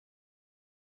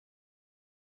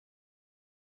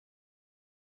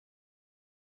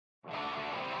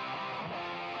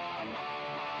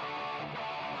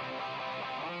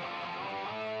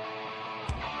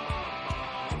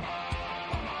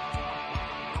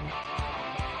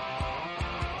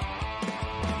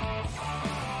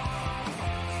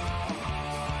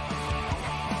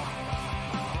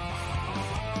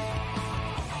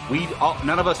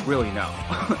None of us really know.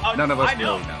 None of us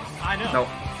really know. I know. No,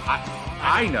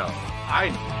 I know.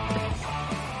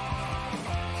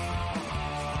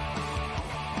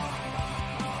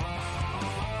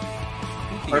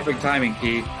 Perfect timing,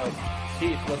 Keith.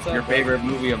 Keith, what's up? Your favorite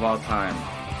movie of all time,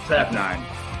 F9.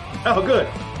 Oh, good.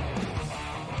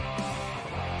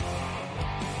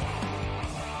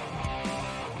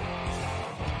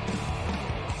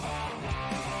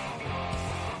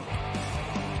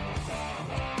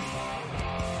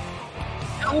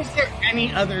 How is there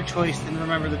any other choice than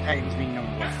Remember the Titans being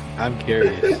number one? I'm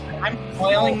curious. I'm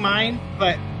spoiling mine,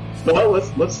 but Well,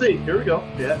 let's see. Here we go.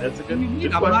 Yeah, that's a good I'm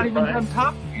question, not even Brian. done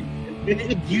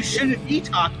talking. you shouldn't be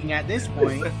talking at this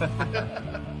point.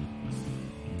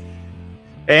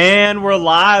 And we're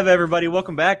live, everybody.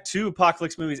 Welcome back to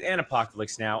Apocalypse Movies and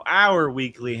Apocalypse Now, our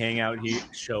weekly hangout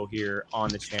show here on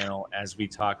the channel as we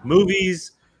talk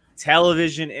movies,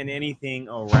 television, and anything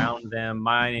around them.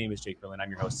 My name is Jake Berlin.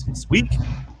 I'm your host this week,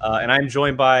 and I'm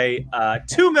joined by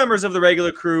two members of the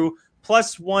regular crew,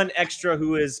 plus one extra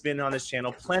who has been on this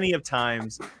channel plenty of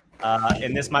times.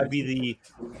 And this might be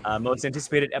the most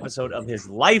anticipated episode of his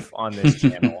life on this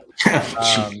channel.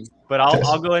 But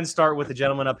I'll go ahead and start with the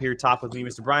gentleman up here top with me,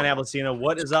 Mr. Brian Ablicino.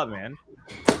 What is up, man?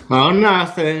 Oh,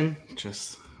 nothing.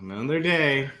 Just another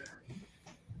day.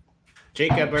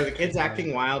 Jacob, are the kids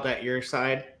acting wild at your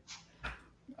side?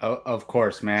 Oh, of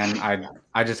course, man.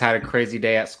 I just had a crazy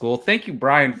day at school. Thank you,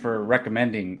 Brian, for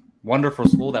recommending wonderful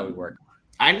school that we work.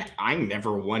 I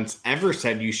never once ever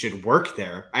said you should work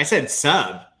there. I said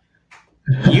sub.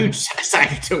 You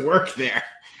decided to work there.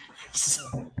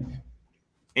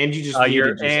 And you just muted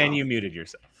yourself. And you muted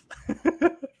yourself.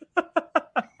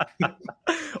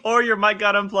 Or your mic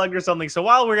got unplugged or something. So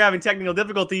while we're having technical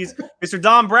difficulties, Mr.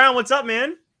 Don Brown, what's up,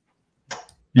 man?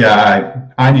 Yeah,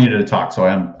 I needed to talk, so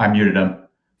I muted him.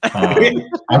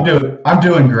 I'm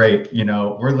doing great. You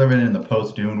know, we're living in the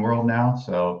post-Dune world now,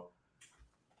 so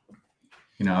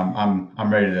you know,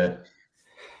 I'm ready to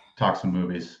talk some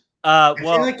movies. Well,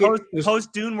 like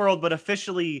post Dune world, but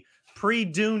officially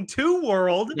pre-Dune 2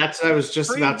 world. That's what I was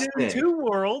just about to Pre-Dune say. 2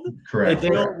 world. Correct.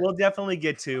 We'll definitely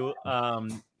get to.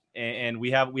 And we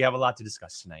have a lot to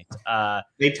discuss tonight.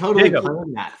 They totally Jacob.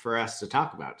 planned that for us to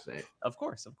talk about today. Of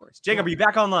course. Jacob, are you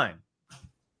back online?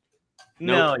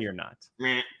 No, you're not.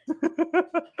 Meh.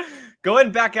 Go ahead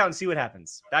and back out and see what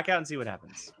happens.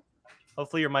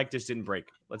 Hopefully your mic just didn't break.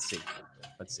 Let's see.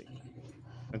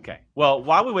 Okay. Well,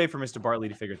 while we wait for Mr. Bartley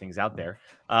to figure things out there,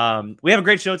 we have a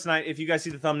great show tonight. If you guys see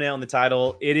the thumbnail and the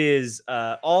title, it is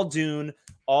all Dune,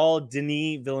 all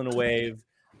Denis Villeneuve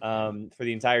for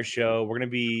the entire show. We're going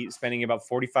to be spending about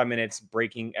 45 minutes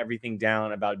breaking everything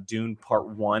down about Dune Part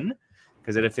 1,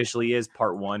 because it officially is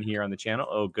Part 1 here on the channel.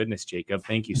 Oh, goodness, Jacob.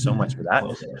 Thank you so much for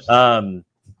that.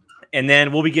 And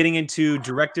then we'll be getting into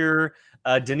director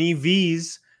Denis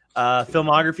V's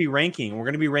filmography ranking. We're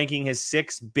going to be ranking his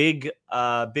 6 big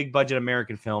budget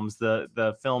American films,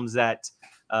 the films that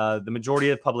the majority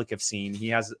of the public have seen. He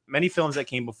has many films that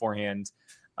came beforehand,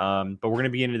 but we're going to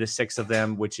be into the 6 of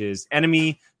them, which is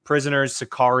Enemy, Prisoners,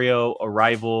 Sicario,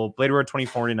 Arrival, Blade Runner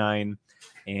 2049,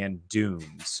 and Dune.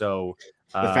 So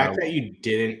The fact that you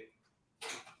didn't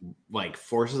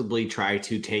forcibly try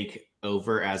to take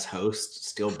over as host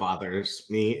still bothers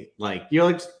me. Like, you're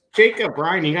like, Jacob,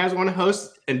 Brian, you guys want to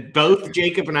host? And both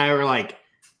Jacob and I were like,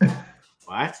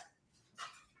 what?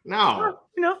 No.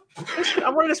 You know, I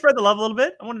wanted to spread the love a little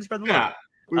bit. Yeah.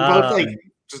 We both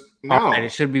just no. All right,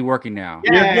 it should be working now.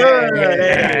 Yeah. You're good.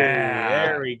 Yeah. Hey,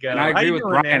 there we go. And I How agree you with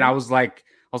doing, Brian. man? I was like,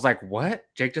 what?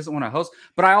 Jake doesn't want to host,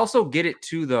 but I also get it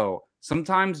too, though.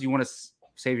 Sometimes you want to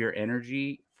save your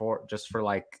energy for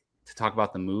to talk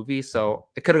about the movie. So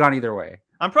it could have gone either way.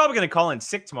 I'm probably going to call in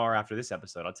sick tomorrow after this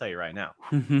episode. I'll tell you right now.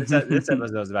 This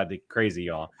episode is about to be crazy,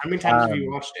 y'all. How many times have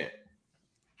you watched it?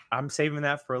 I'm saving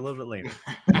that for a little bit later.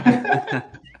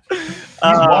 He's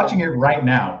watching it right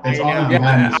now. It's on the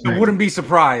line. I wouldn't be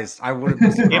surprised.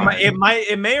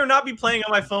 It may or not be playing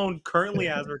on my phone currently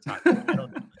as we're talking. I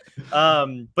don't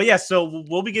know. But yeah, so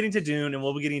we'll be getting to Dune and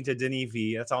we'll be getting to Denis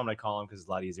V. That's all I'm going to call him because it's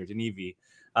a lot easier. Denis V.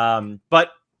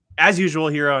 But as usual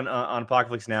here on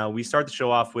Apocalypse Now, we start the show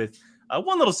off with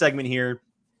one little segment here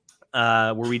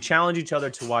where we challenge each other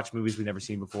to watch movies we've never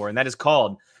seen before, and that is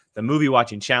called the Movie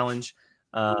Watching Challenge.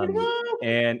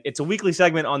 And it's a weekly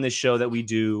segment on this show that we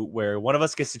do where one of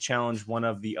us gets to challenge one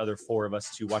of the other 4 of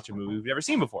us to watch a movie we've never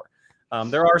seen before.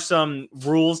 There are some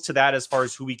rules to that as far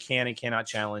as who we can and cannot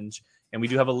challenge, and we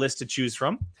do have a list to choose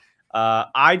from.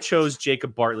 I chose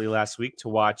Jacob Bartley last week to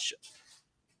watch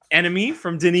Enemy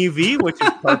from Denis V, which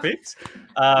is perfect.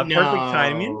 Perfect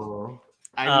timing.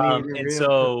 And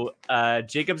so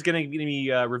Jacob's going to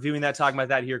be reviewing that, talking about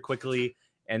that here quickly,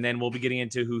 and then we'll be getting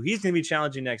into who he's going to be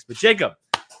challenging next. But Jacob,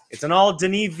 it's an all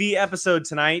Denis V episode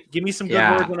tonight. Give me some good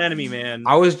words on Enemy, man.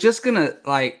 I was just gonna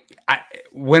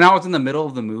when I was in the middle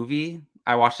of the movie,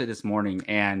 I watched it this morning,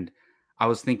 and I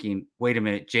was thinking, wait a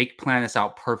minute, Jake planned this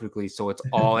out perfectly, so it's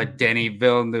all a Denis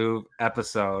Villeneuve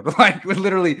episode. Like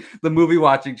literally the movie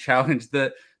watching challenge.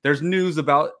 There's news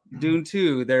about Dune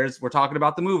 2. We're talking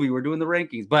about the movie. We're doing the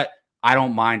rankings, but I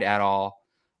don't mind at all.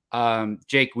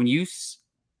 Jake, when you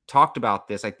talked about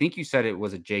this, I think you said it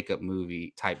was a Jacob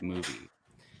type movie,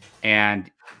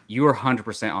 and you were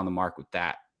 100% on the mark with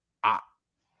that.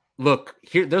 Look,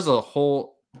 here, there's a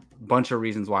whole bunch of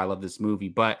reasons why I love this movie,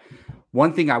 but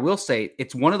one thing I will say,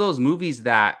 it's one of those movies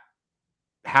that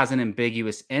has an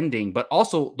ambiguous ending, but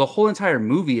also the whole entire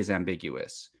movie is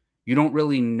ambiguous. You don't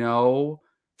really know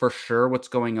for sure what's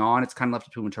going on. It's kind of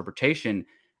left to interpretation.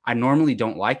 I normally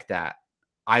don't like that.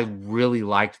 I really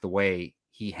liked the way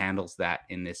he handles that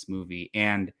in this movie.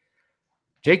 And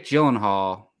Jake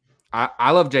Gyllenhaal,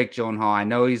 I love Jake Gyllenhaal. I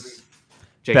know he's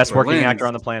best working actor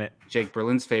on the planet. Jake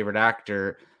Berlin's favorite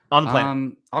actor on the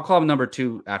planet. I'll call him number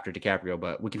 2 after DiCaprio,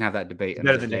 but we can have that debate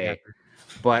another day.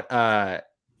 But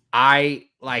I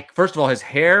like, first of all, his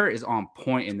hair is on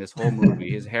point in this whole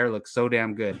movie. His hair looks so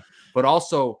damn good. But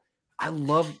also, I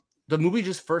love the movie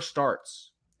just first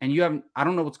starts and I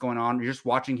don't know what's going on. You're just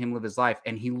watching him live his life,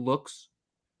 and he looks,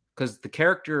 because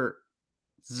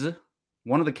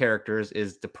one of the characters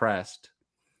is depressed,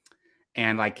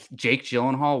 and like Jake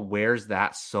Gyllenhaal wears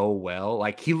that so well.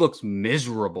 Like he looks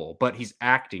miserable, but he's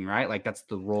acting, right? Like that's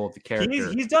the role of the character.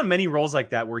 He's done many roles like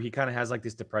that where he kind of has like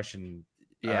this depression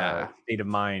state of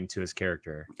mind to his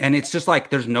character. And it's just like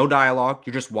there's no dialogue.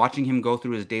 You're just watching him go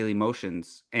through his daily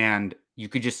motions, and you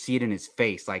could just see it in his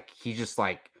face. Like he just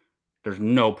like there's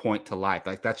no point to life.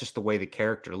 Like that's just the way the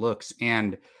character looks.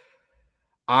 And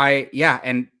I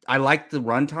like the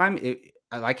runtime.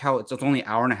 I like how it's only an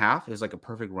hour and a half. It was like a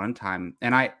perfect runtime.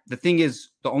 And the thing is,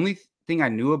 the only thing I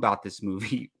knew about this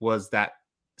movie was that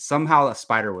somehow a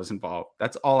spider was involved.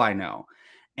 That's all I know.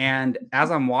 And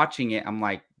as I'm watching it, I'm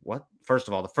like, what? First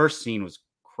of all, the first scene was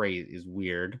crazy, is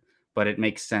weird, but it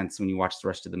makes sense when you watch the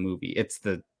rest of the movie. It's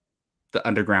the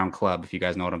underground club, if you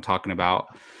guys know what I'm talking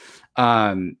about.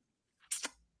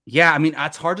 Yeah, I mean,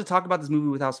 it's hard to talk about this movie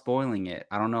without spoiling it.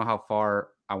 I don't know how far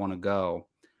I want to go,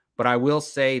 but I will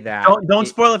say that don't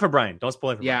spoil it for Brian. Don't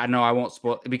spoil it for Brian. No, I won't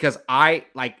spoil it, because I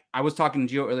was talking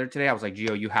to Gio earlier today. I was like,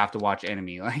 Gio, you have to watch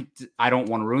Enemy. Like, I don't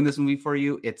want to ruin this movie for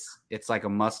you. It's like a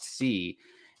must see.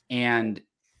 And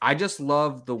I just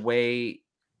love the way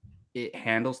it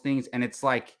handles things. And it's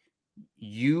like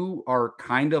you are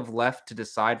kind of left to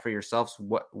decide for yourselves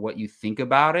what you think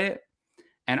about it.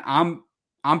 And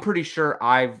I'm pretty sure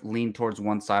I've leaned towards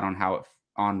one side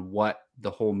on what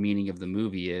the whole meaning of the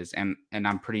movie is, and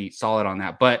I'm pretty solid on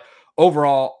that. But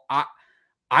overall,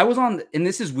 I was on, and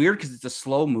this is weird because it's a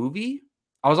slow movie.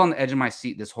 I was on the edge of my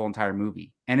seat this whole entire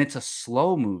movie, and it's a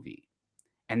slow movie,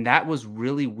 and that was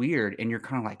really weird. And you're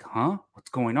kind of like, huh, what's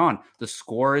going on? The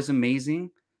score is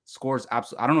amazing. Score is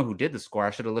absolutely. I don't know who did the score.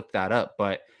 I should have looked that up,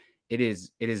 but it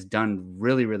is done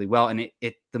really, really well. And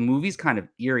the movie's kind of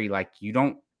eerie. Like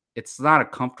it's not a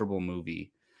comfortable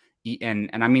movie, and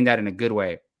I mean that in a good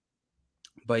way.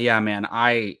 But yeah, man,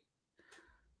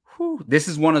 this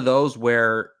is one of those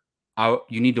where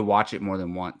you need to watch it more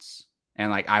than once.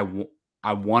 And like, I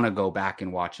want to go back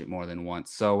and watch it more than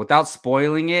once. So without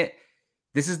spoiling it,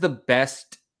 this is the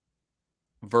best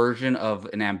version of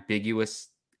an ambiguous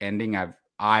ending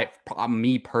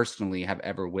me personally have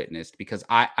ever witnessed, because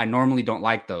I normally don't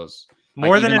like those.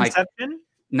 More than Inception?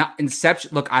 Not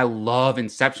Inception. Look, I love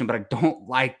Inception, but I don't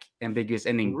like ambiguous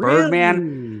ending. Really?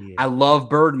 Birdman. I love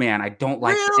Birdman. I don't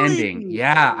like the ending.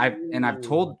 Yeah, I've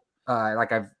told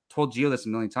Gio this a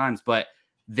million times, but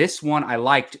this one I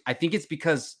liked. I think it's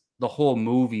because the whole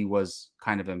movie was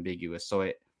kind of ambiguous, so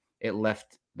it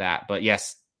left that. But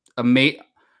yes,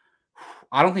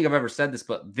 I don't think I've ever said this,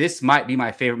 but this might be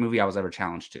my favorite movie I was ever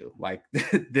challenged to. Like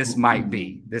this might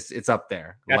be it's up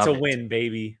there. That's a win,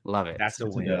 baby. Love it. That's a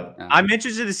win. Yeah. I'm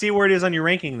interested to see where it is on your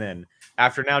ranking then,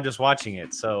 after now just watching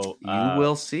it. So you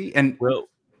will see. And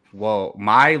whoa,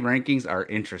 my rankings are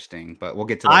interesting, but we'll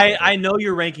get to that. I know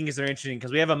your rankings are interesting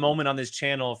because we have a moment on this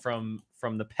channel from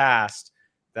the past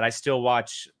that I still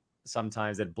watch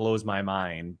sometimes that blows my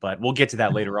mind, but we'll get to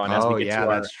that later on. As we get to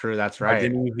that's true. That's right.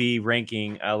 Denis V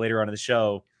ranking later on in the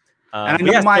show. And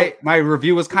I know my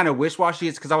review was kind of wish-washy.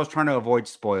 It's because I was trying to avoid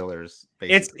spoilers.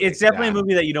 Basically. It's definitely a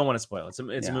movie that you don't want to spoil. It's a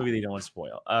movie that you don't want to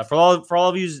spoil. For all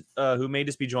of you who may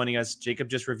just be joining us, Jacob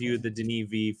just reviewed the Denis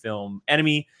V film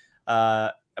Enemy.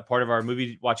 a part of our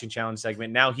movie watching challenge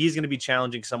segment. Now he's going to be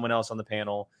challenging someone else on the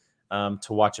panel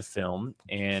to watch a film.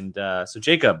 And so,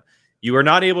 Jacob, you are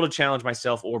not able to challenge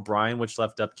myself or Brian, which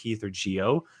left up Keith or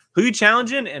Gio. Who are you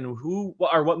challenging, and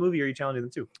what movie are you challenging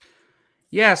them to?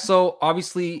 Yeah, so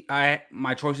obviously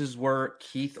my choices were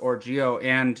Keith or Gio,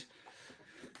 and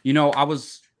I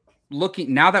was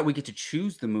looking, now that we get to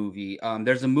choose the movie,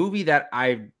 there's a movie that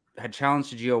I had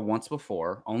challenged Gio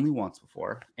only once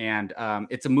before, and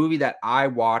it's a movie that I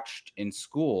watched in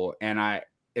school, and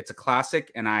it's a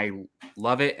classic, and I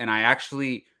love it, and I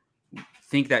actually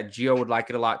think that Gio would like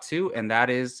it a lot too, and that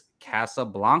is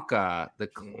Casablanca, the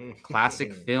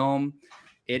classic film.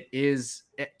 It is,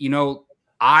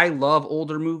 I love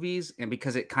older movies, and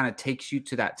because it kind of takes you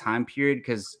to that time period,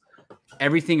 because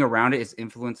everything around it is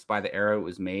influenced by the era it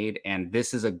was made, and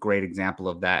this is a great example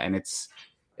of that. And it's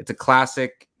a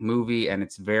classic movie, and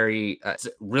it's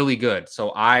really good. So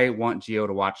I want Gio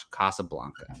to watch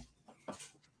Casablanca.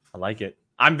 I like it.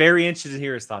 I'm very interested to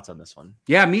hear his thoughts on this one.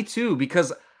 Yeah, me too,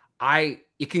 because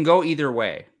it can go either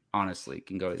way. Honestly, it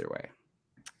can go either way.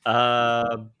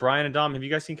 Brian and Dom, have you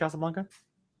guys seen Casablanca?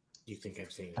 You think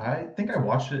I've seen it? I think I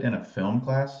watched it in a film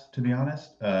class, to be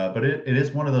honest. But it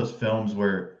is one of those films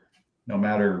where no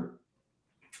matter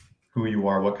who you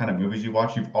are, what kind of movies you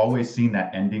watch, you've always seen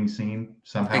that ending scene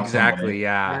somehow. Exactly,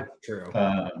 yeah. That's true.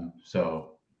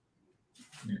 So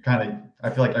you I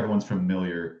feel like everyone's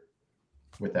familiar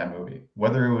with that movie.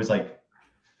 Whether it was like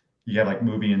you have like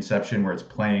movie Inception where it's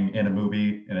playing in a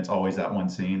movie and it's always that one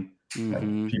scene.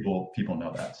 Mm-hmm. People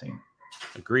know that scene.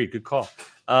 Agreed. Good call.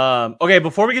 Okay,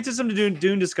 before we get to some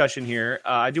Dune discussion here,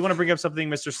 I do want to bring up something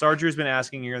Mr. Sarger has been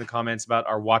asking here in the comments about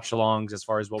our watch-alongs as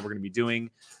far as what we're going to be doing.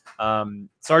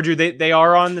 Sarger, they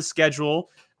are on the schedule.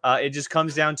 It just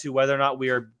comes down to whether or not we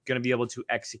are going to be able to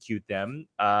execute them.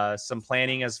 Some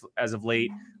planning as of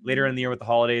later in the year with the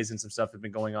holidays and some stuff have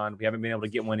been going on. We haven't been able to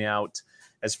get one out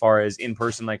as far as in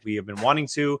person like we have been wanting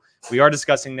to. We are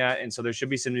discussing that, and so there should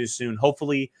be some news soon.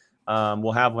 Hopefully,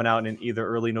 we'll have one out in either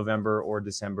early November or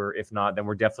December. If not, then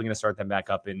we're definitely going to start them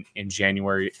back up in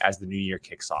January as the new year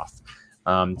kicks off.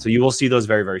 So you will see those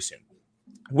very, very soon.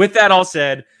 With that all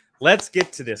said, let's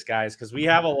get to this, guys, because we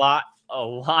have a lot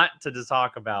to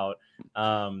talk about.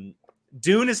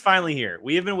 Dune is finally here.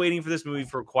 We have been waiting for this movie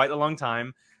for quite a long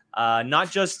time,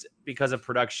 not just because of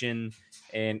production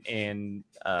and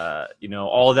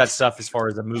all of that stuff as far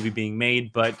as the movie being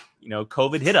made, but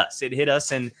COVID hit us. It hit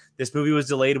us, and this movie was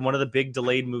delayed. One of the big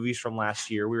delayed movies from last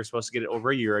year. We were supposed to get it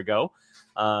over a year ago,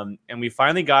 and we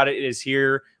finally got it. It is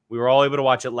here. We were all able to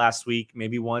watch it last week,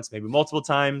 maybe once, maybe multiple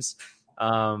times.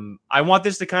 I want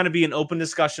this to kind of be an open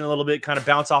discussion a little bit, kind of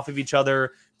bounce off of each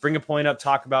other, bring a point up,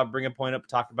 talk about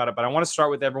it. But I want to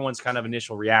start with everyone's kind of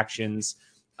initial reactions,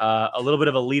 a little bit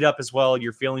of a lead up as well,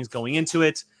 your feelings going into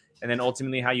it, and then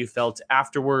ultimately how you felt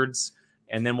afterwards.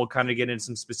 And then we'll kind of get into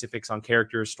some specifics on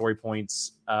characters, story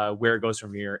points, where it goes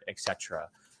from here, etc.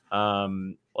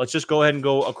 Let's just go ahead and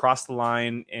go across the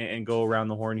line and go around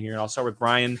the horn here. And I'll start with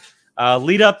Brian.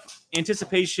 Lead up,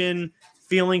 anticipation,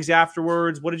 feelings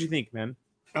afterwards. What did you think, man?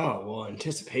 Oh, well,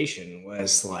 anticipation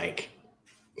was like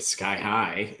sky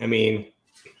high. I mean,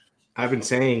 I've been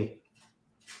saying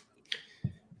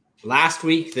last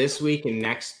week, this week, and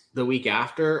the week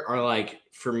after are like,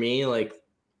 for me, like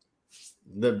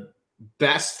the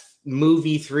best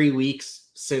movie 3 weeks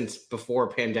since before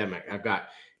pandemic. I've got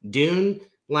Dune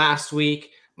last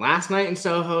week, Last Night in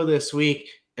Soho this week,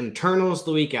 and Eternals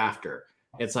the week after.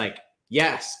 It's like,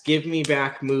 yes, give me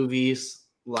back movies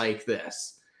like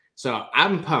this. So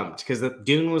I'm pumped because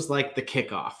Dune was like the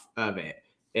kickoff of it.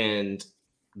 And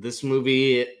this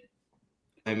movie,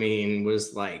 I mean,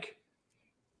 was like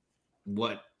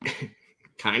what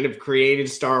kind of created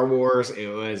Star Wars. It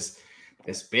was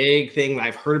this big thing that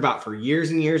I've heard about for years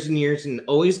and years and years, and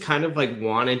always kind of like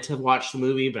wanted to watch the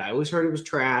movie, but I always heard it was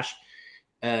trash.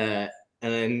 And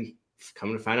then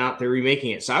come to find out they're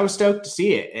remaking it. So I was stoked to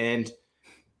see it. And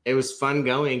it was fun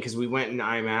going because we went in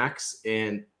IMAX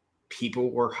and people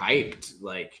were hyped.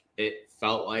 Like it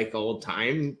felt like old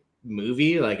time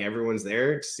movie. Like everyone's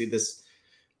there to see this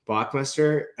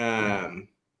blockbuster.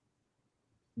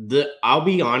 I'll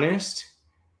be honest,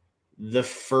 the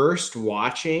first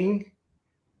watching,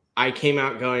 I came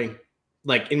out going,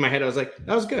 like in my head, I was like,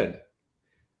 that was good.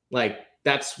 I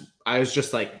was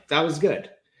just like, that was good.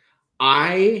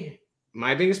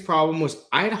 My biggest problem was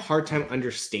I had a hard time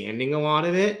understanding a lot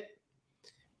of it,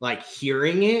 like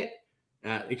hearing it.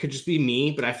 It could just be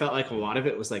me, but I felt like a lot of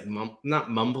it was like not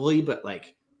mumbly, but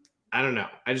like, I don't know.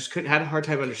 I just had a hard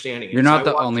time understanding it. You're not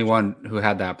the only one who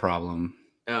had that problem.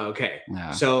 Oh, okay.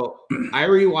 Yeah. So I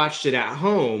rewatched it at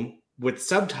home with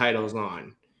subtitles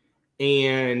on,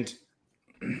 And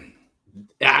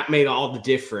that made all the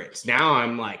difference. Now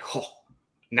I'm like, oh,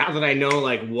 now that I know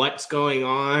like what's going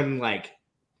on, like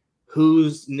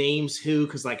whose names who,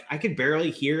 because like I could barely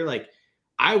hear. Like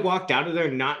I walked out of there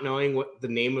not knowing what the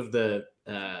name of the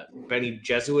Benny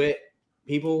Jesuit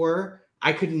people were.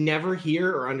 I could never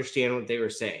hear or understand what they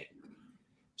were saying.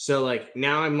 So like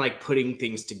now I'm like putting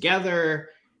things together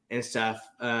and stuff.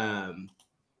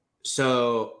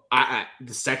 So I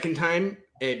the second time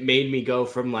it made me go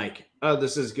from like, oh,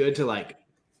 this is good to like,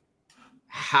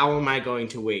 how am I going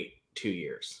to wait 2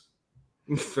 years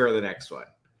for the next one?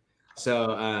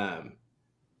 So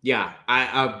yeah,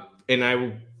 I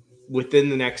within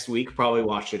the next week probably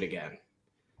watch it again.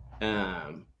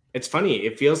 It's funny.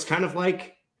 It feels kind of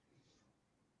like,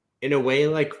 in a way,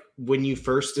 like when you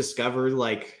first discover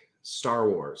like Star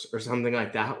Wars or something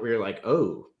like that, where you're like,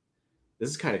 oh, this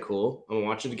is kind of cool. I'm gonna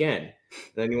watch it again.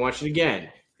 Then you watch it again.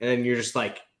 And then you're just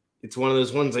like, it's one of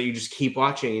those ones that you just keep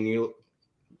watching and you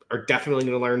are definitely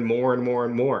going to learn more and more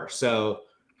and more. So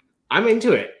I'm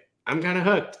into it. I'm kind of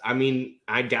hooked. I mean,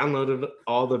 I downloaded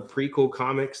all the prequel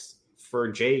comics for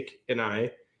Jake and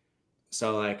I.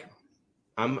 So like,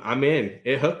 I'm in.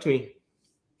 It hooked me.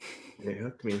 It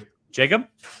hooked me. Jacob?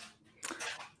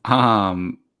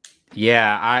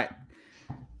 Yeah,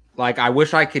 I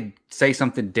wish I could say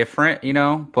something different,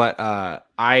 but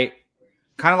I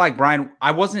kind of like Brian.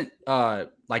 I wasn't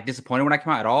like disappointed when I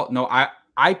came out at all. No,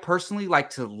 I personally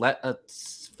like to let a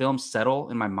film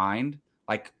settle in my mind.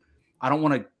 Like, I don't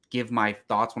want to give my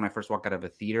thoughts when I first walk out of a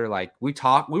theater. Like we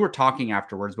were talking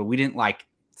afterwards, but we didn't like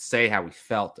say how we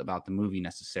felt about the movie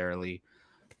necessarily.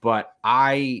 But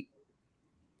I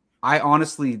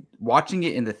honestly, watching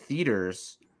it in the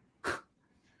theaters,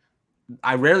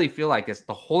 I rarely feel like this.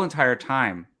 The whole entire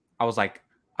time, I was like,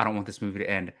 I don't want this movie to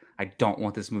end. I don't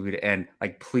want this movie to end.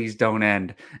 Like, please don't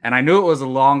end. And I knew it was a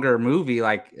longer movie,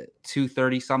 like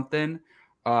 2:30 something.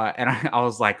 And I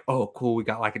was like, oh, cool. We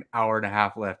got like an hour and a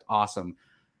half left. Awesome.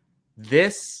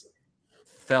 This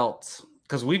felt,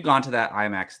 because we've gone to that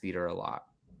IMAX theater a lot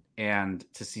and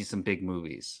to see some big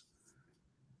movies.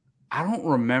 I don't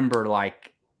remember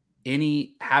like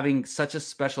having such a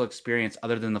special experience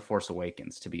other than The Force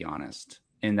Awakens, to be honest,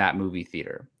 in that movie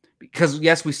theater. Because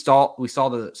yes, we saw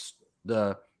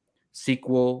the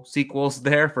sequels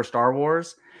there for Star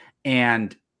Wars,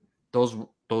 and those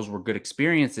were good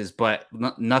experiences, but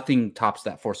nothing tops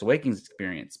that Force Awakens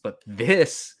experience. But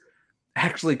this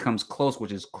actually comes close,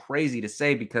 which is crazy to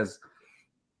say, because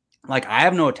like I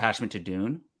have no attachment to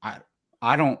Dune.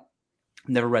 I don't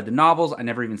never read the novels. I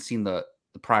never even seen the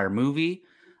prior movie.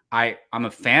 I'm a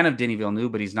fan of Denis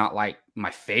Villeneuve, but he's not like my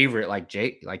favorite, like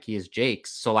Jake, like he is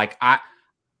Jake's. So like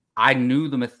I knew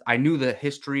the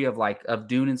history of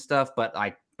Dune and stuff, but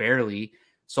like barely.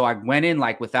 So I went in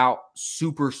like without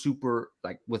super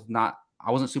like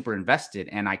I wasn't super invested,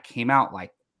 and I came out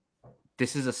like,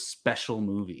 this is a special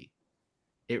movie.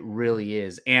 It really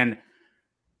is. And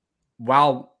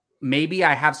while maybe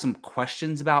I have some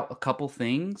questions about a couple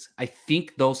things, I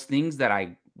think those things that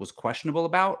I was questionable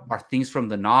about are things from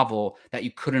the novel that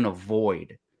you couldn't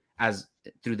avoid as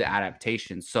through the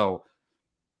adaptation. So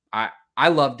I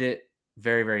loved it.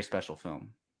 Very, very special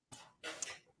film.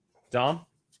 Dom?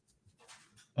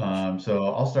 So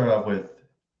I'll start off with,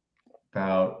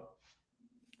 about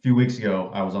a few weeks ago,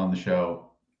 I was on the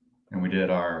show and we did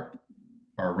our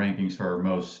rankings for our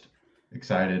most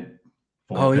excited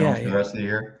for films for the rest of the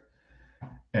year.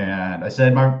 And I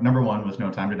said my number one was No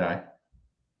Time to Die.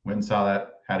 Went and saw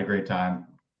that, had a great time.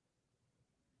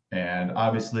 And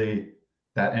obviously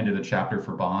that ended a chapter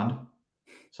for Bond.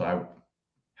 So I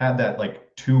had that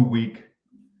like 2-week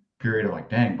period of like,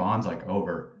 dang, Bond's like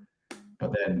over.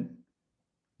 But then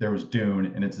there was Dune,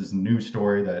 and it's this new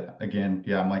story that, again,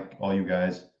 yeah, I'm like all you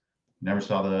guys, never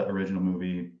saw the original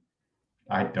movie.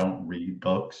 I don't read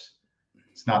books.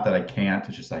 It's not that I can't,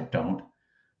 it's just I don't.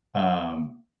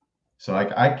 So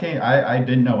I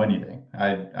didn't know anything.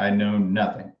 I know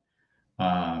nothing.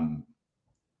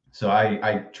 So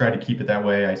I tried to keep it that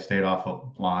way. I stayed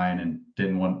offline and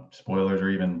didn't want spoilers or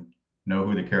even know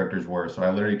who the characters were. So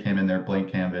I literally came in there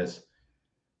blank canvas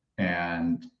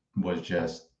and was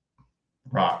just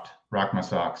rocked my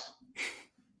socks.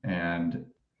 And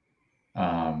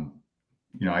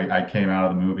I came out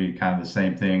of the movie kind of the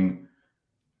same thing,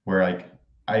 where like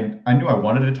I knew I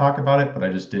wanted to talk about it, but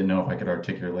I just didn't know if I could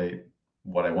articulate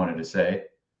what I wanted to say.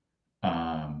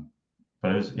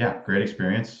 But it was, yeah, great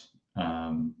experience.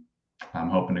 I'm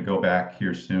hoping to go back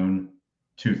here soon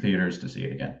to theaters to see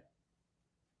it again.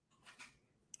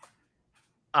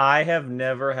 I have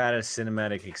never had a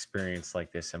cinematic experience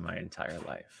like this in my entire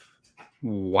life.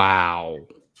 Wow.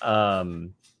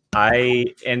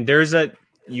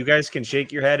 You guys can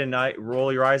shake your head and not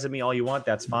roll your eyes at me all you want.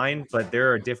 That's fine. But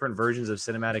there are different versions of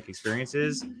cinematic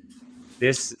experiences.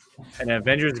 An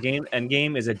Avengers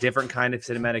Endgame is a different kind of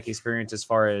cinematic experience as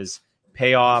far as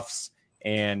payoffs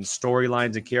and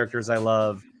storylines and characters I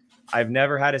love. I've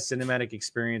never had a cinematic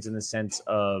experience in the sense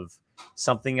of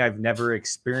something I've never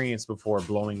experienced before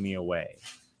blowing me away,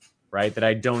 right? That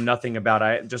I know nothing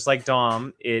about. Just like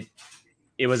Dom, it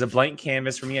was a blank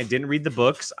canvas for me. I didn't read the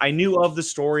books. I knew of the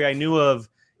story. I knew of,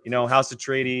 House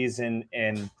Atreides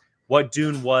and what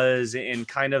Dune was and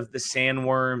kind of the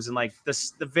sandworms and like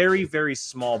the very, very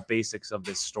small basics of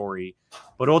this story.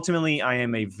 But ultimately, I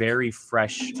am a very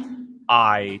fresh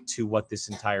eye to what this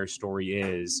entire story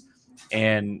is.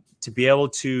 And to be able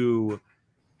to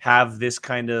have this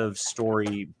kind of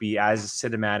story be as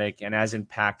cinematic and as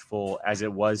impactful as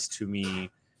it was to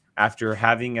me after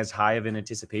having as high of an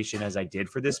anticipation as I did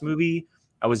for this movie,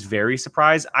 I was very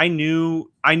surprised. I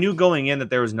knew going in that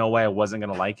there was no way I wasn't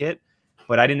going to like it,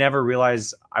 but I didn't ever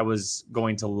realize I was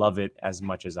going to love it as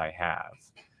much as I have.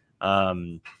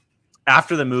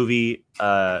 After the movie,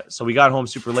 so we got home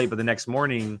super late, but the next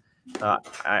morning,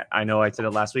 I know I said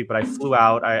it last week, but I flew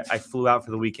out. I flew out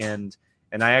for the weekend,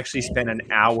 and I actually spent an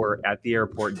hour at the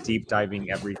airport deep diving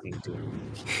everything to it.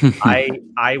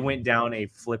 I went down a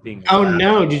flipping. Oh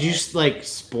no! Did you like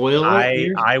spoil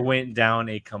it? I went down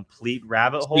a complete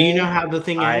rabbit hole. Do you know how the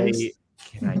thing ends?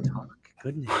 Can I talk?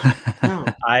 Goodness. No.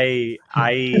 I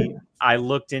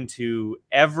looked into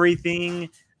everything.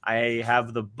 I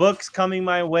have the books coming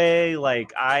my way.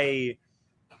 Like I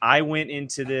went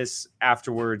into this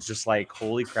afterwards, just like,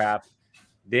 holy crap!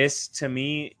 This to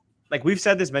me. Like we've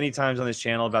said this many times on this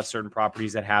channel about certain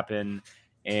properties that happen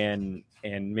and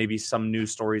maybe some new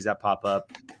stories that pop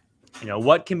up.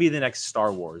 What can be the next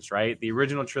Star Wars, right? The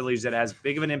original trilogy that has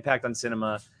big of an impact on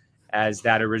cinema as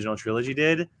that original trilogy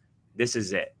did. This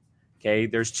is it. Okay.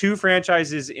 There's two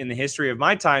franchises in the history of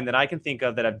my time that I can think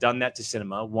of that have done that to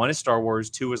cinema. One is Star Wars.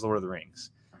 Two is Lord of the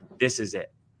Rings. This is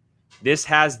it. This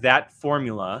has that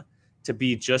formula to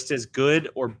be just as good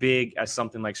or big as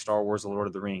something like Star Wars or Lord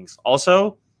of the Rings.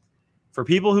 Also, for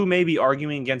people who may be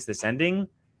arguing against this ending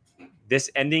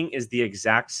is the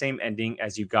exact same ending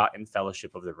as you got in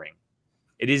Fellowship of the Ring.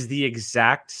 It is the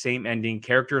exact same ending.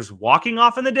 Characters walking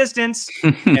off in the distance,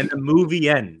 and the movie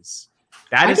ends.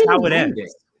 That is how it ends.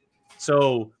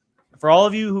 So, for all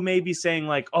of you who may be saying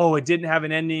like, "Oh, it didn't have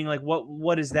an ending," like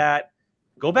what is that?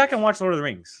 Go back and watch Lord of the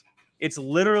Rings. It's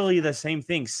literally the same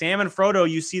thing. Sam and Frodo,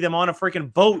 you see them on a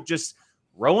freaking boat, just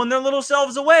rowing their little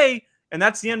selves away, and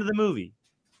that's the end of the movie.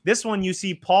 This one, you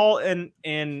see Paul and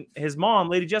his mom,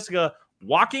 Lady Jessica,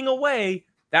 walking away.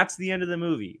 That's the end of the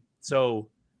movie. So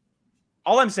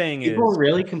all I'm saying is... People are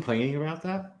really complaining about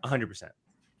that? 100%.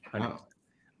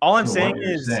 All I'm saying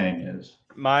is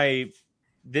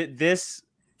this,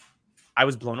 I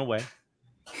was blown away,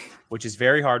 which is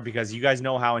very hard because you guys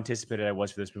know how anticipated I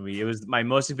was for this movie. It was my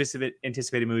most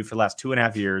anticipated movie for the last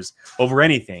 2.5 years over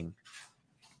anything.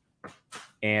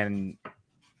 And...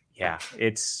 yeah,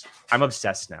 I'm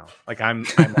obsessed now. Like I'm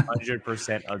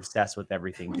 100% obsessed with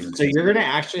everything. So you're gonna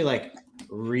actually like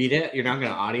read it? You're not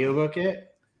gonna audiobook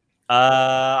it?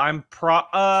 I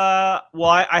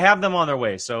have them on their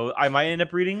way, so I might end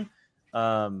up reading.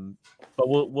 But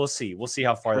we'll see. We'll see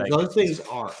how far that those things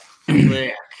are.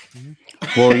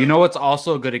 Well, what's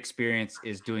also a good experience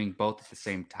is doing both at the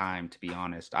same time, to be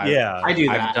honest. I do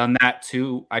that. I've done that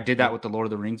too. I did that with the Lord of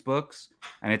the Rings books,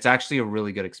 and it's actually a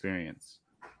really good experience.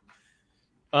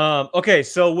 Okay,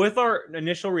 so with our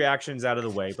initial reactions out of the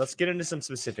way, let's get into some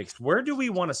specifics. Where do we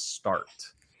want to start?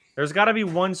 There's got to be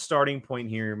one starting point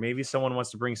here. Maybe someone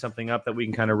wants to bring something up that we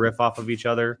can kind of riff off of each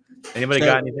other. Anybody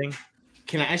got anything?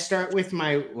 Can I start with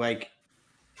my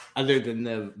other than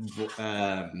the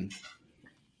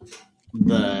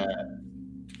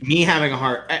me having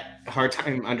a hard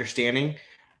time understanding?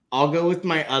 I'll go with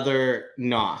my other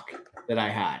knock that I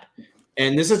had,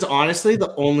 and this is honestly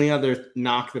the only other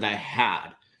knock that I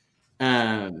had.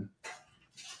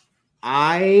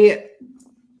 I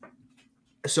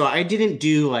didn't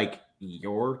do like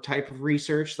your type of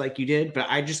research like you did, but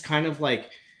I just kind of like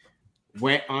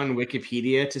went on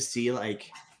Wikipedia to see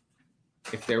like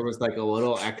if there was like a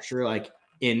little extra like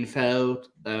info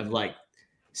of like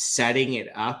setting it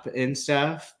up and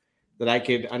stuff that I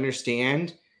could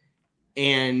understand.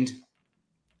 And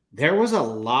there was a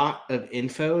lot of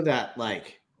info that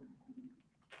like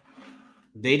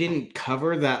they didn't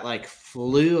cover that like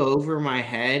flew over my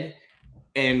head.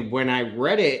 And when I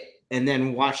read it and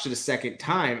then watched it a second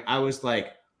time, I was like,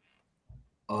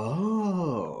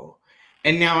 oh,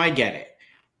 and now I get it.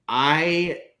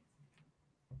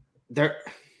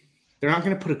 they're not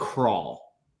going to put a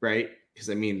crawl, right? Because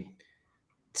I mean,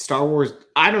 Star Wars.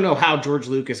 I don't know how George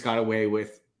Lucas got away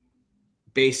with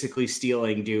basically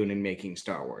stealing Dune and making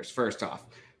Star Wars. First off,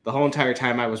 the whole entire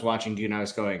time I was watching Dune, I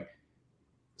was going,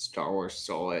 Star Wars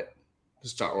stole it.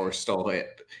 Star Wars stole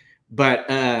it. But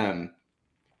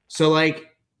so like,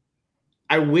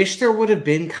 I wish there would have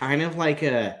been kind of like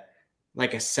a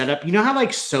setup. You know how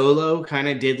like Solo kind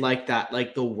of did like that,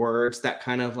 like the words that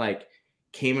kind of like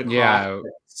came across,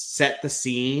 set the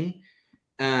scene.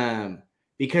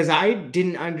 Because I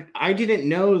didn't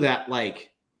know that like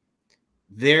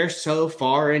they're so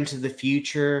far into the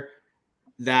future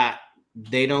that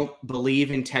they don't believe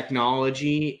in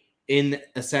technology in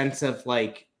a sense of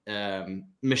like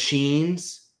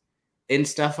machines and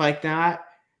stuff like that.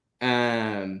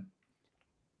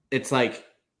 It's like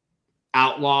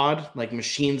outlawed, like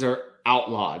machines are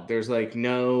outlawed. There's like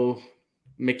no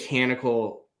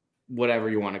mechanical, whatever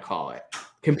you want to call it,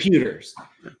 computers.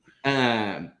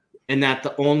 And that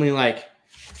the only like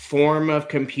form of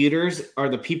computers are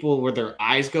the people where their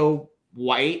eyes go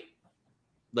white,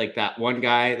 like that one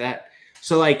guy that.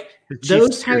 So like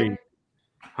those type,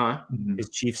 huh? Is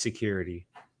chief security.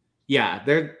 Yeah,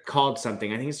 they're called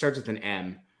something. I think it starts with an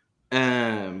M.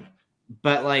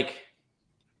 But like,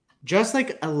 just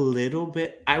like a little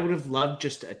bit, I would have loved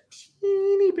just a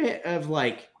teeny bit of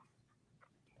like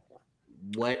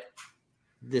what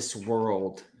this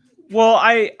world. Well,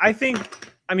 I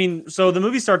think, I mean, so the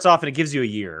movie starts off and it gives you a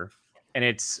year, and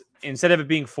it's instead of it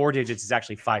being 4 digits, it's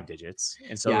actually 5 digits,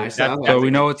 and so Yeah, So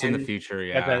we know it's in the future.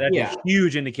 Yeah. that's Yeah. a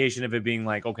huge indication of it being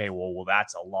like, okay, well,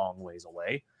 that's a long ways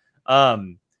away.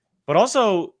 But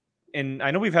also, and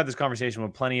I know we've had this conversation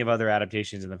with plenty of other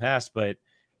adaptations in the past, but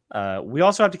we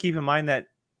also have to keep in mind that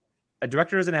a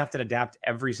director doesn't have to adapt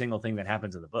every single thing that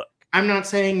happens in the book. I'm not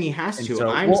saying he has And to. so-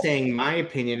 I'm well- saying my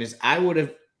opinion is I would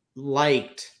have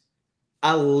liked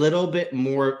a little bit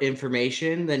more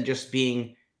information than just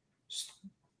being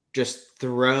just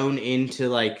thrown into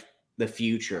like the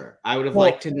future. I would have Well-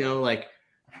 liked to know like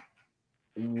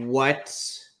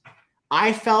what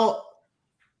I felt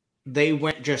they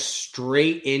went just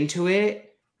straight into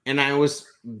it, and I was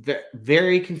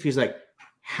very confused. Like,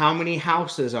 how many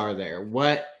houses are there?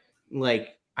 What,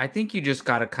 like, I think you just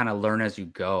got to kind of learn as you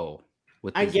go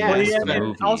with I these guess, movies. yeah,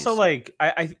 and also like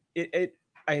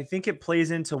I think it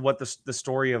plays into what the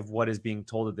story of what is being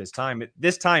told at this time.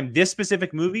 This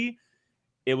specific movie,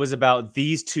 it was about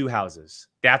these two houses.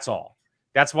 That's all.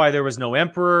 That's why there was no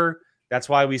emperor. That's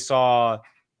why we saw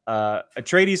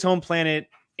Atreides' home planet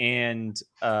and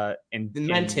the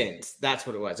Mentins. That's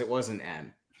what it was. It wasn't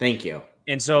M. Thank you.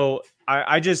 And so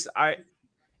I understand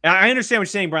what you're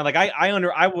saying, Brian. Like I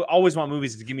would always want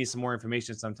movies to give me some more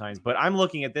information sometimes, but I'm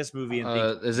looking at this movie and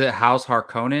thinking, Is it House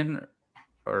Harkonnen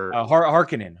or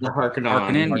Harkonnen. The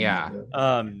Harkonnen. Harkonnen? Yeah.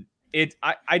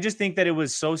 I just think that it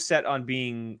was so set on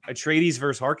being Atreides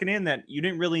versus Harkonnen that you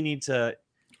didn't really need to,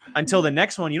 until the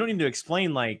next one, you don't need to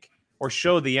explain like or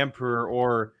show the Emperor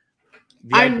or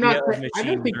the idea of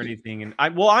machines or anything. And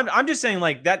I'm just saying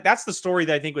like that's the story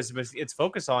that I think was its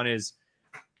focus on is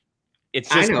it's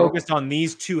just focused on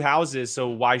these two houses. So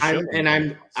why show?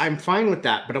 I'm fine with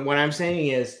that. But what I'm saying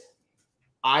is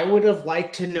I would have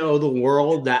liked to know the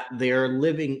world that they're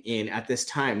living in at this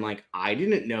time. Like, I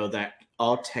didn't know that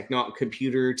all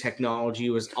computer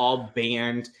technology was all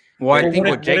banned. Well, I think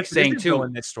what Jake's saying too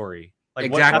in this story, like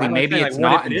exactly. Maybe it's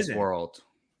not in this world.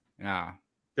 Yeah,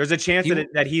 there's a chance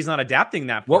that he's not adapting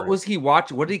that. What was he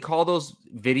watching? What did he call those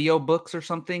video books or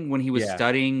something when he was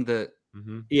studying the?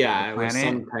 Yeah, it was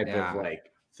some type of like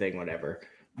thing, whatever.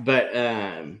 But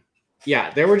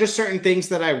yeah, there were just certain things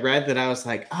that I read that I was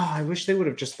like, oh, I wish they would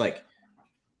have just like,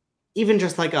 even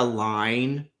just like a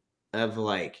line of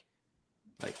like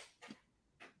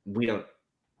we don't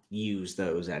use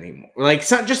those anymore. Like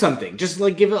just something, just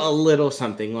like give it a little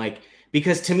something, like,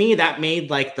 because to me that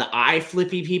made like the eye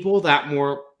flippy people that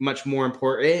much more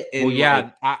important. And well,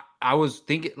 yeah, like, I was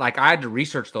thinking like I had to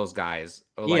research those guys.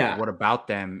 Like, what about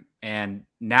them? And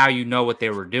now you know what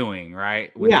they were doing,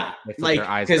 right? When they like their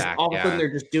eyes because back. all of a sudden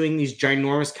they're just doing these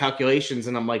ginormous calculations,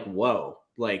 and I'm like, whoa,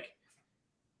 like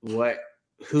what?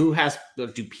 Who has?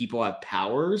 Do people have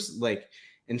powers, like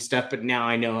and stuff? But now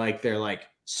I know like they're like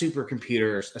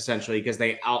supercomputers essentially because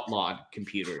they outlawed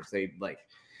computers. They like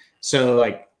so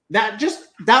like that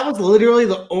was literally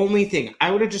the only thing I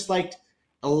would have just liked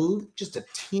just a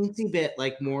teensy bit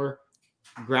like more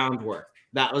groundwork.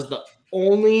 That was the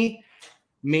only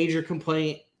major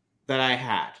complaint that I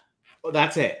had. Well,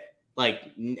 that's it.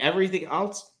 Like everything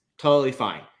else, totally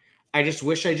fine. I just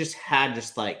wish I just had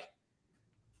just like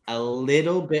a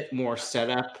little bit more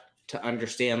setup to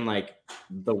understand like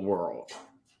the world.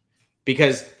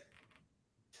 because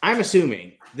I'm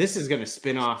assuming this is going to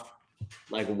spin off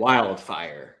like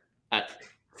wildfire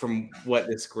from what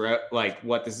this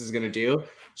what this is going to do.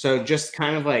 So just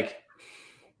kind of like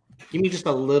give me just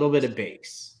a little bit of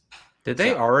base. Did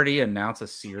they already announce a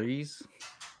series?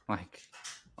 Like,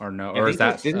 or no? Or is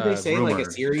didn't they say rumored? like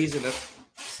a series?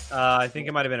 I think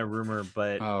it might have been a rumor,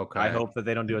 but okay. I hope that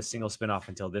they don't do a single spinoff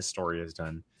until this story is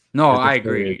done. No, I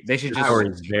agree. They should The just. story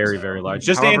is very, very large.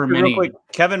 Just to However answer real many quick,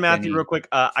 Kevin Matthew, they need. real quick.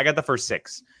 I got the first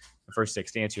six. The first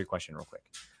six to answer your question real quick.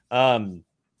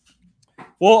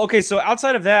 Well, okay. So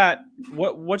outside of that,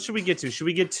 what should we get to? Should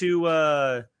we get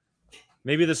to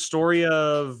maybe the story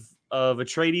of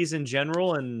Atreides in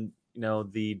general, and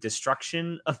the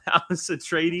destruction of House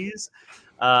Atreides,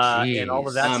 and all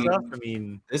of that stuff? I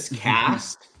mean, this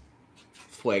cast,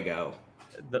 fuego.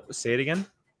 Say it again.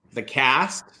 The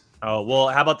cast. Oh well,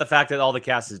 how about the fact that all the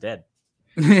cast is dead?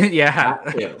 Yeah,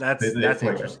 Yeah. that's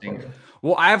Fuego. interesting.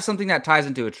 Well, I have something that ties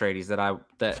into Atreides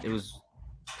that it was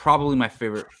probably my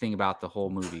favorite thing about the whole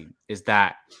movie is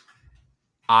that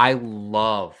I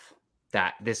love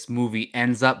that this movie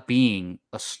ends up being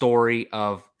a story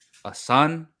of a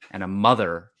son and a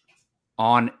mother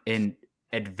on an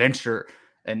adventure,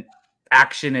 an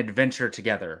action adventure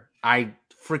together. I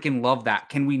freaking love that.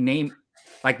 Can we name,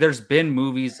 like, there's been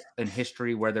movies in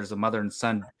history where there's a mother and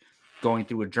son going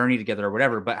through a journey together or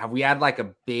whatever, but have we had like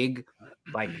a big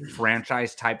like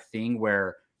franchise type thing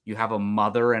where you have a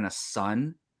mother and a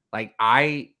son? Like,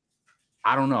 I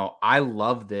don't know. I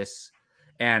love this.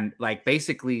 And like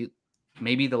basically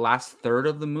maybe the last third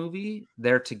of the movie,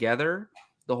 they're together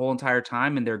the whole entire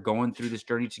time and they're going through this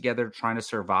journey together, trying to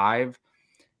survive.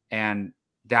 And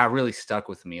that really stuck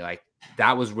with me. Like,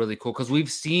 that was really cool because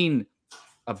we've seen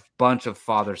a bunch of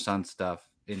father-son stuff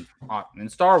in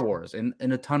Star Wars and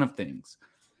a ton of things.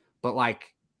 But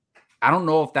like, I don't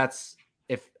know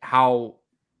if how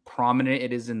prominent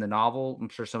it is in the novel. I'm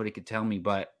sure somebody could tell me,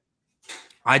 but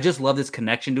I just love this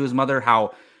connection to his mother,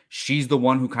 how she's the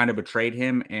one who kind of betrayed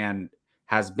him and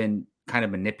has been kind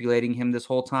of manipulating him this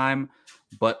whole time,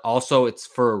 but also it's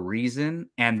for a reason.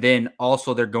 And then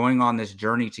also they're going on this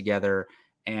journey together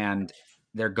and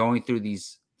they're going through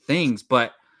these things,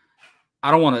 but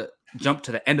I don't want to jump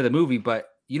to the end of the movie, but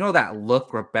you know that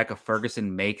look Rebecca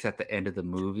Ferguson makes at the end of the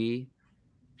movie?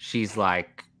 She's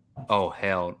like, oh,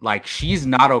 hell. Like, she's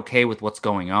not okay with what's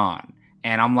going on.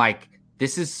 And I'm like,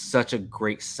 this is such a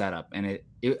great setup. And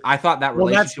I thought that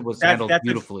relationship was handled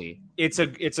beautifully. So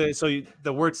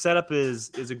the word setup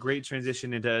is a great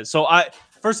transition into. So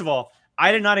first of all,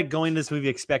 I did not go into this movie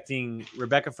expecting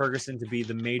Rebecca Ferguson to be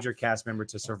the major cast member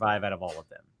to survive out of all of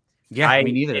them. Yeah,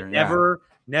 me neither. It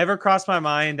never crossed my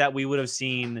mind that we would have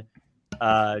seen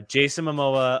Jason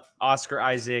Momoa, Oscar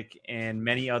Isaac, and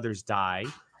many others die.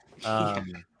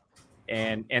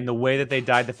 And the way that they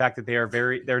died, the fact that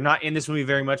they're not in this movie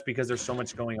very much because there's so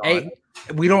much going on. Hey,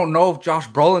 we don't know if Josh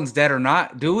Brolin's dead or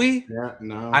not, do we? Yeah,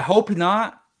 no. I hope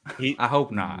not. I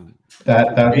hope not.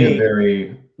 That'd be a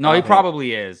very No, he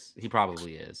probably is. He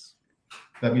probably is.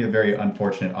 That'd be a very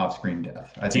unfortunate off-screen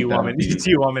death. Do you want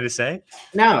me to say?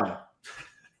 No.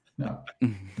 No.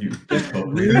 You deep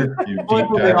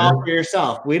all for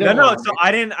yourself. We don't. No. So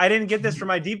I didn't get this from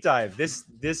my deep dive. This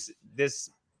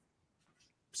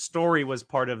story was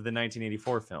part of the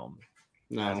 1984 film.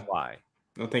 No. That's why.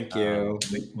 No, thank you.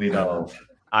 We know.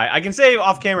 I can say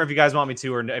off camera if you guys want me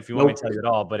to, or if you want me to tell you at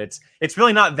all. But it's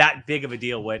really not that big of a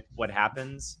deal what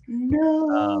happens.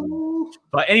 No.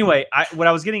 But anyway, what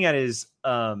I was getting at is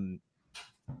the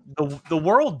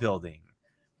world building.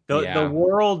 The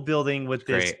world building with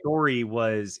this story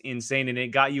was insane, and it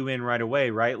got you in right away,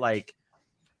 right? Like,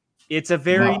 it's a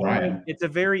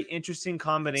very interesting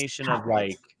combination of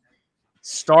like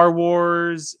Star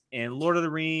Wars and Lord of the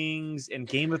Rings and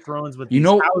Game of Thrones with these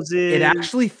houses. It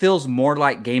actually feels more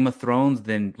like Game of Thrones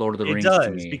than Lord of the Rings to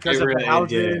me. Because of the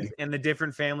houses and the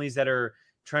different families that are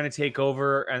trying to take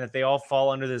over, and that they all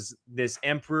fall under this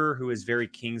emperor who is very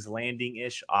King's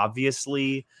Landing-ish,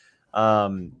 obviously.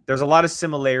 There's a lot of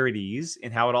similarities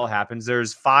in how it all happens.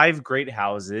 There's 5 great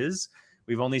houses.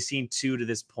 We've only seen 2 to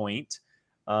this point.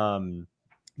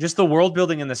 Just the world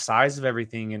building and the size of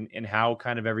everything and how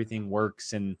kind of everything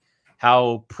works and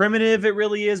how primitive it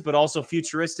really is, but also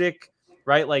futuristic,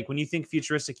 right? Like, when you think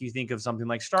futuristic, you think of something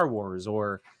like Star Wars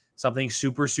or something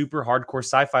super, super hardcore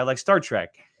sci-fi like Star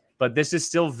Trek. But this is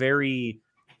still very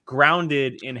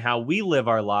grounded in how we live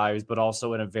our lives, but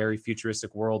also in a very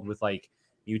futuristic world with like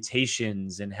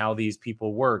mutations and how these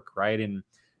people work, right? And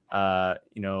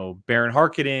Baron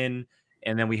Harkonnen,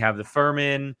 and then we have the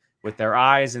Furman with their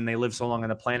eyes, and they live so long on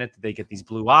the planet that they get these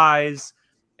blue eyes,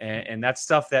 and that's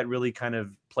stuff that really kind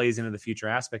of plays into the future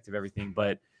aspect of everything.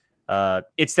 But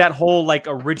it's that whole like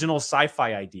original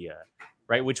sci-fi idea,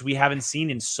 right? Which we haven't seen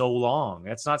in so long.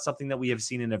 That's not something that we have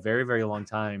seen in a very, very long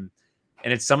time.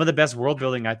 And it's some of the best world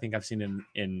building I think I've seen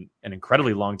in an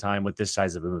incredibly long time with this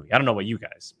size of a movie. I don't know about you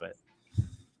guys, but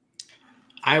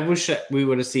I wish that we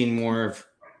would have seen more of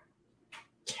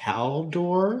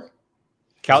Caldor.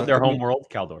 Their home world,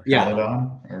 Caldor. Yeah.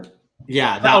 Caledon or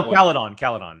Yeah, that one.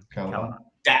 Caledon. Caledon?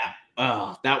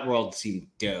 That world seemed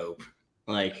dope.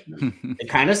 Like it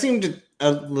kind of seemed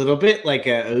a little bit like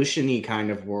an oceany kind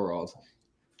of world.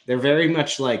 They're very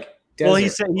much like well, he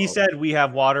desert said we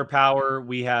have water power,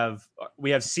 we have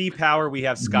sea power, we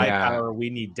have sky power, we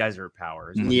need desert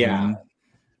power. Yeah.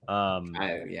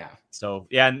 Yeah. So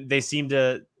yeah, and they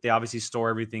obviously store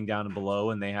everything down and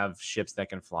below, and they have ships that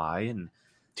can fly. And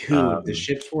dude, the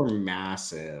ships were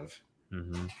massive.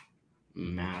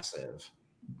 Massive.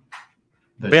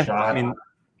 The shot.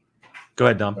 Go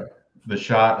ahead, Dom. The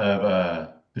shot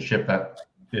of the ship that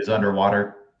is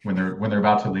underwater when they're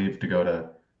about to leave to go to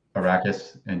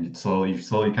Arrakis, and you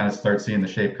slowly kind of start seeing the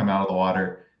shape come out of the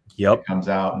water. Yep. It comes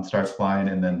out and starts flying,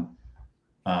 and then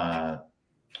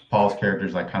Paul's character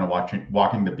is like kind of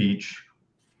walking the beach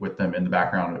with them in the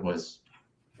background. It was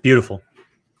beautiful.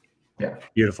 Yeah,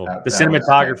 beautiful. The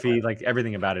cinematography, like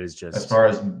everything about it is just. As far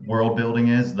as world building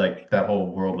is, like that whole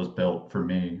world was built for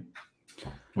me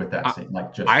with that scene.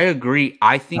 Like, just I agree.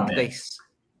 I think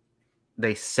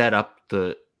they set up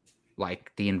the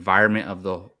environment of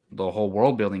the whole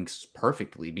world building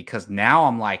perfectly, because now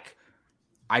I'm like,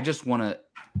 I just want to,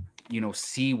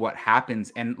 see what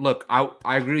happens. And look, I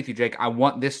agree with you, Jake. I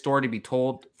want this story to be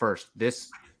told first. This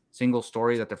single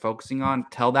story that they're focusing on,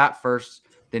 tell that first,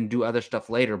 then do other stuff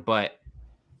later. But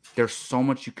there's so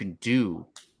much you can do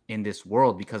in this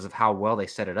world because of how well they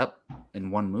set it up in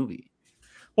one movie.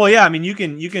 Well, yeah, I mean, you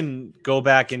can go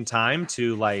back in time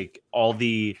to like all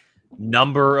the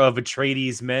number of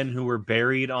Atreides men who were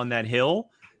buried on that hill.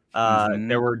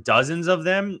 There were dozens of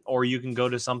them, or you can go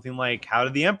to something like How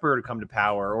Did the Emperor Come to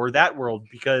Power, or that world,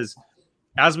 because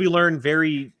as we learn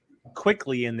very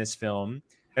quickly in this film,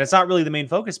 and it's not really the main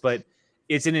focus, but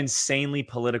it's an insanely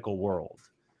political world.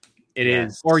 It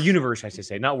is, or universe, I should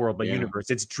say, not world, but universe.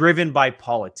 It's driven by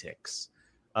politics.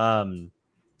 And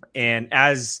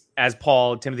as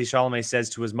Paul Timothy Chalamet says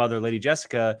to his mother, Lady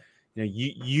Jessica,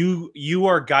 you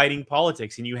are guiding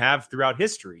politics, and you have throughout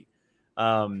history.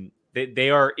 They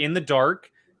are in the dark,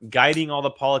 guiding all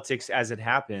the politics as it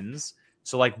happens.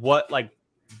 So like what, like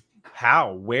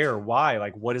how, where, why,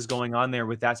 like what is going on there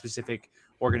with that specific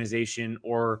organization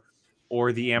or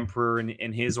the emperor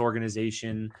and his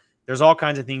organization. There's all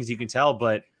kinds of things you can tell,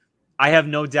 but I have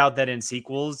no doubt that in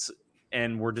sequels,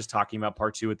 and we're just talking about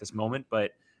part 2 at this moment,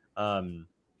 but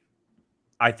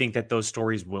I think that those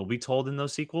stories will be told in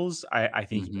those sequels. I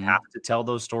think you have to tell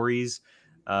those stories.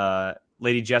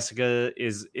 Lady Jessica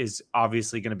is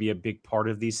obviously going to be a big part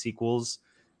of these sequels.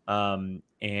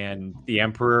 And the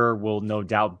Emperor will no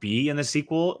doubt be in the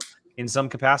sequel in some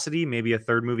capacity, maybe a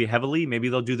third movie heavily. Maybe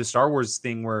they'll do the Star Wars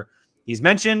thing where he's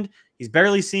mentioned, he's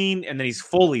barely seen, and then he's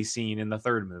fully seen in the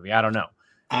third movie. I don't know.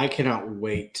 I cannot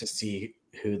wait to see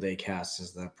who they cast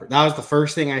as the. That was the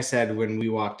first thing I said when we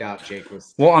walked out. Jake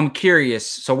was. Well, I'm curious.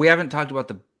 So we haven't talked about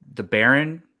the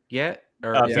Baron yet,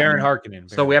 or Baron Harkonnen.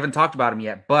 So we haven't talked about him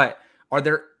yet. But are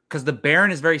there? Because the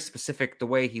Baron is very specific, the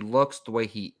way he looks, the way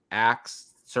he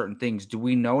acts, certain things. Do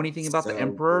we know anything about the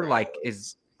Emperor? Like,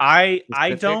 I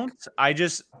don't.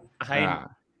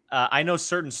 I know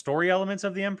certain story elements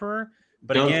of the Emperor.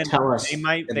 But again,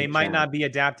 they might not be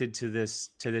adapted to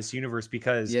this universe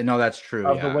because that's true.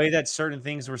 Of the way that certain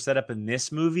things were set up in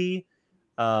this movie.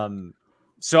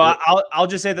 So I'll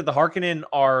just say that the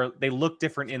Harkonnen they look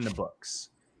different in the books.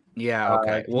 Yeah.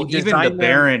 Okay. Well, even the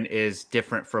Baron is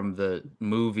different from the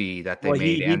movie that they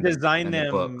made. He designed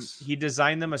them. He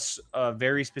designed them a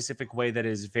very specific way that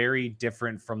is very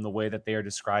different from the way that they are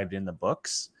described in the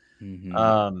books.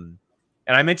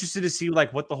 And I'm interested to see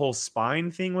like what the whole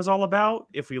spine thing was all about.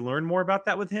 If we learn more about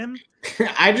that with him,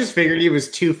 I just figured he was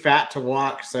too fat to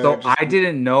walk. So I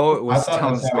didn't know it was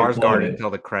Stellan Skarsgård until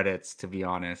the credits. To be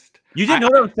honest, you didn't know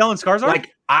that was Stellan Skarsgård.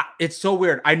 Like, it's so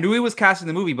weird. I knew he was cast in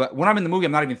the movie, but when I'm in the movie,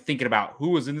 I'm not even thinking about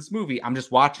who was in this movie. I'm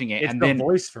just watching it. It's the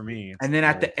voice for me. And then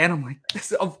at the end, I'm like,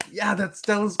 that's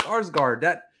Stellan Skarsgård.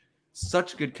 That's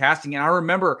such good casting. And I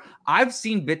remember I've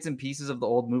seen bits and pieces of the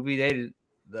old movie. They did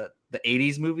the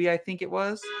 80s movie, I think it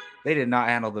was. They did not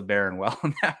handle the Baron well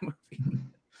in that movie.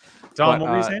 Tom, what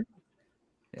were you saying?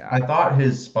 Yeah, I thought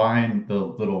his spine, the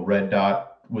little red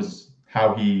dot, was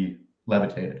how he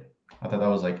levitated. I thought that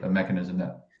was like a mechanism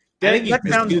that. I think he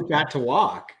was too fat to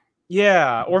walk.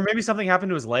 Yeah, or maybe something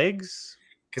happened to his legs.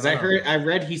 Because I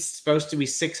read he's supposed to be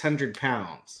 600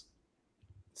 pounds.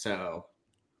 So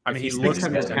I if mean, he he's looks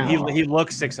 600 he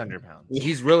looks 600 pounds.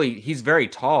 He's very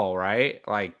tall, right?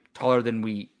 Like taller than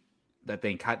that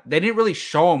they didn't really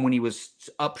show him when he was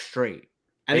up straight.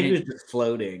 I think he was just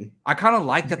floating. I kind of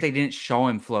like that they didn't show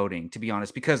him floating, to be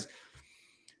honest, because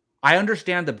I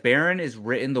understand the Baron is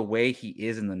written the way he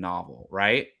is in the novel,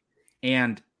 right?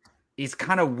 And he's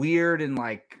kind of weird and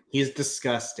like he's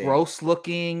disgusting, gross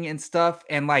looking and stuff.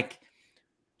 And like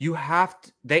I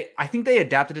think they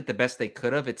adapted it the best they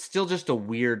could have. It's still just a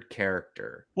weird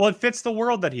character. Well, it fits the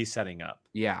world that he's setting up.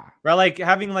 Yeah. Right. Like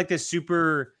having like this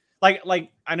super like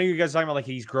I know you guys are talking about like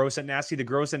he's gross and nasty. The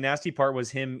gross and nasty part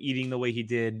was him eating the way he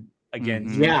did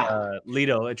against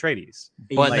Leto Atreides.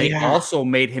 But they also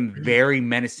made him very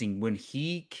menacing when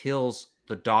he kills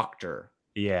the doctor.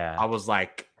 Yeah. I was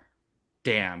like,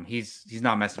 damn, he's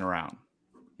not messing around.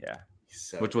 Yeah.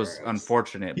 So which was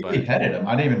unfortunate. He but beheaded him.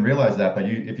 I didn't even realize that. But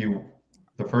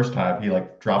the first time he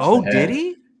like drops. Oh, the head. did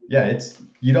he? Yeah,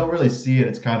 you don't really see it.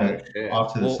 It's kind of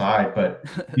off to the side, but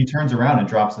he turns around and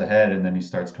drops the head, and then he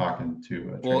starts talking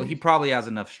to. Well, he probably has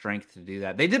enough strength to do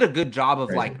that. They did a good job of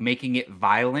like making it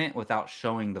violent without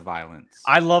showing the violence.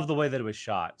 I love the way that it was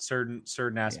shot. Certain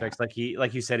aspects, like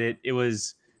you said,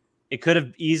 it could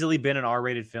have easily been an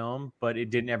R-rated film, but it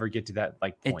didn't ever get to that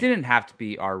point. It didn't have to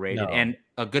be R-rated. No. And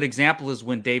a good example is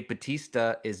when Dave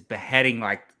Bautista is beheading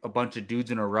like a bunch of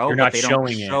dudes in a row, but they don't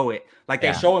show it. Like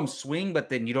they show him swing, but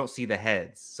then you don't see the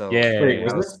heads. So wait,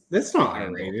 that's not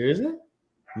R-rated, is it?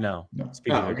 No.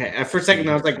 Oh, okay. For a second,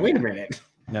 I was like, wait a minute.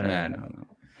 No.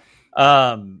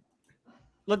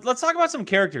 Let's talk about some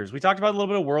characters. We talked about a little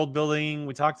bit of world building.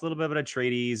 We talked a little bit about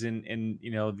Atreides and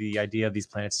the idea of these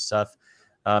planets and stuff.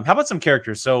 How about some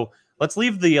characters? So let's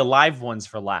leave the alive ones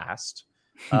for last.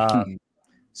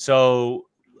 So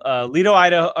Leto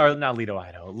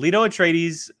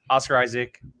Atreides, Oscar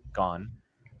Isaac, gone.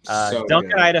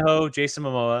 Duncan Idaho, Jason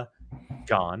Momoa,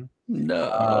 gone.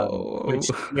 No,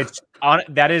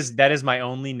 that is my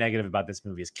only negative about this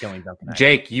movie is killing Duncan Idaho.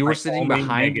 Jake, you were sitting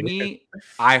behind me.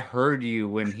 I heard you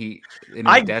when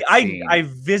I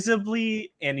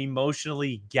visibly and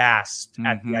emotionally gasped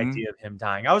at the idea of him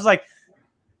dying. I was like,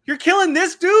 you're killing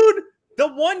this dude, the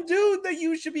one dude that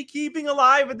you should be keeping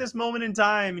alive at this moment in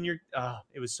time. And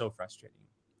it was so frustrating.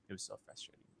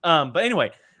 But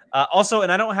anyway, also,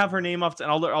 and I don't have her name off,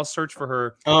 and I'll search for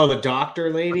her. Oh, the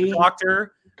doctor lady?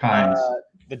 Dr. Kynes.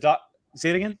 Say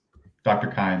it again? Dr.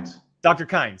 Kynes. Dr.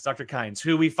 Kynes,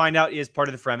 who we find out is part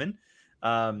of the Fremen.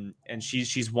 And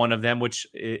she's one of them, which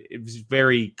it was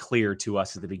very clear to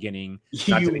us at the beginning.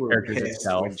 Not to the characters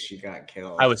itself. When she got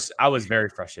killed. I was very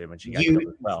frustrated when she got killed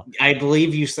as well. I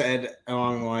believe you said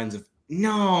along the lines of,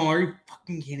 "No, are you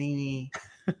fucking kidding me?"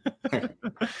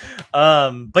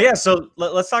 But yeah, so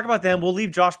let's talk about them. We'll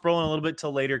leave Josh Brolin a little bit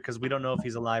till later because we don't know if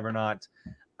he's alive or not.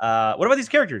 What about these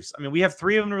characters? I mean, we have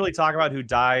three of them to really talk about who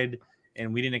died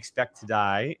and we didn't expect to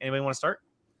die. Anybody want to start?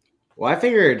 Well, I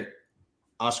figured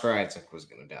Oscar Isaac was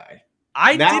going to die.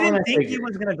 I didn't think he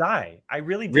was going to die. I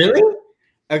really didn't. Really?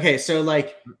 Okay, so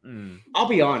I'll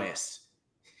be honest.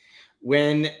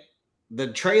 When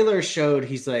the trailer showed,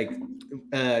 he's like,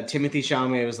 Timothy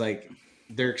Chalamet was like,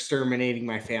 they're exterminating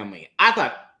my family. I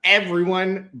thought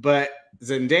everyone but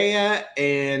Zendaya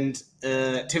and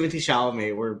Timothy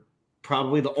Chalamet were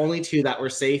probably the only two that were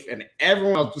safe, and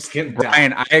everyone else was going to die.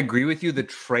 Brian, I agree with you. The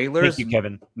trailers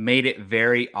Kevin. made it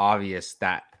very obvious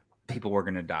that people were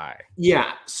going to die.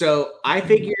 Yeah, so I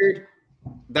figured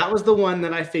that was the one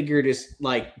that I figured is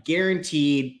like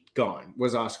guaranteed gone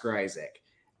was Oscar Isaac.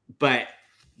 But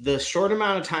the short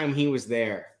amount of time he was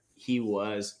there, he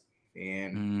was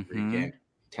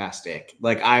fantastic.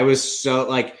 Like I was so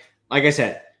like I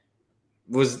said,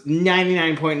 was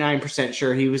 99.9%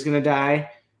 sure he was going to die,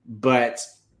 but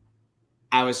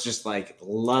I was just like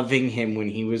loving him when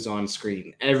he was on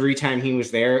screen. Every time he was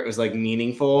there, it was like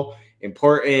meaningful,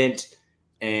 important,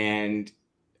 and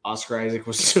Oscar Isaac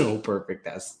was so perfect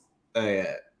as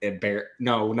a Baron.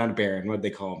 No, not a Baron. What did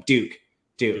they call him? Duke.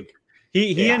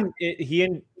 He and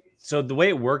so the way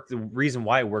it worked, the reason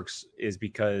why it works is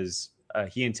because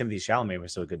he and Timothy Chalamet were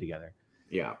so good together.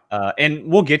 Yeah. And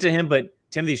we'll get to him, but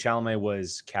Timothy Chalamet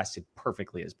was casted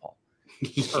perfectly as Paul.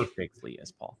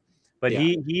 But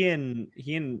he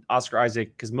and Oscar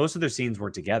Isaac, because most of their scenes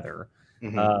were together.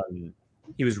 Mm-hmm.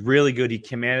 He was really good. He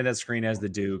commanded that screen as the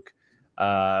Duke.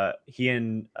 He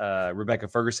and Rebecca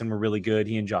Ferguson were really good.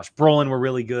 He and Josh Brolin were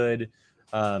really good.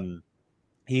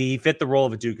 He fit the role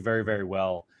of a Duke very, very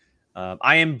well.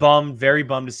 I am very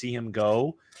bummed to see him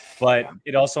go, but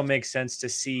it also makes sense to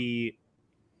see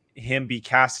him be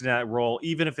cast in that role,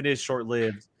 even if it is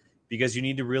short-lived, because you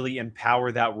need to really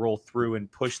empower that role through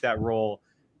and push that role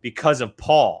because of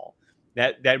Paul.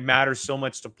 That matters so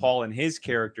much to Paul and his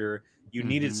character. You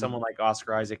needed someone like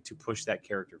Oscar Isaac to push that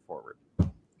character forward.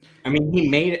 I mean, he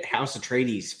made House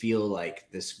Atreides feel like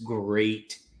this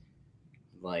great,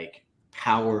 like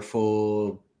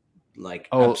powerful, like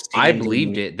I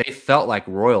believed it. They felt like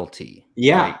royalty.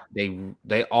 Yeah, like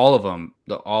they all of them,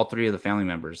 all three of the family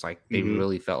members, like they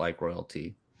really felt like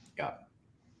royalty. Yeah.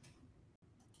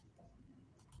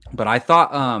 But I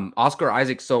thought Oscar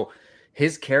Isaac, so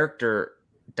his character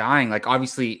dying, like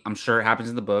obviously I'm sure it happens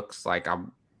in the books, like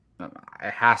it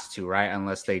has to, right?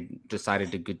 Unless they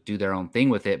decided to do their own thing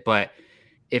with it. But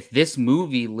if this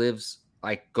movie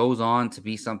goes on to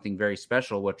be something very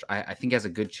special, which I think has a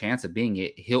good chance of being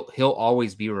it, he'll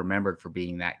always be remembered for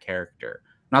being that character.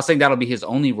 I'm not saying that'll be his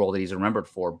only role that he's remembered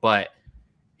for, but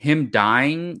him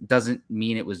dying doesn't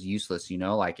mean it was useless,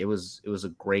 like it was a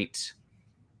great,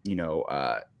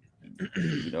 we'll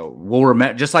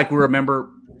remember, just like we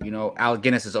remember, Alec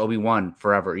Guinness as Obi-Wan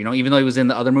forever, even though he was in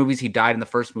the other movies, he died in the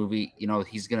first movie,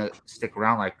 he's going to stick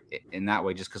around like in that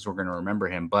way, just because we're going to remember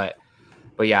him. But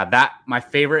yeah, my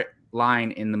favorite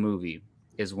line in the movie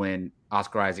is when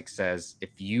Oscar Isaac says,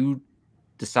 if you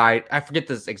decide, I forget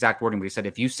this exact wording, but he said,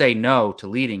 if you say no to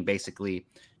leading, basically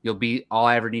you'll be all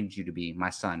I ever needed you to be,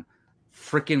 my son.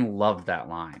 Freaking loved that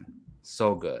line.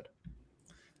 So good.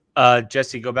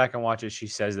 Jesse, go back and watch it. She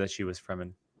says that she was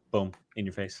Fremen. Boom, in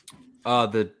your face.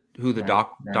 Doctor?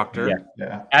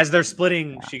 Yeah. As they're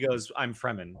splitting, she goes, I'm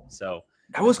Fremen. So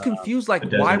I was confused. Like,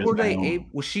 The why desert were is they final.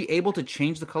 was she able to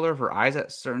change the color of her eyes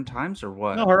at certain times, or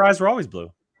what? no, her eyes were always blue.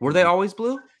 Were they always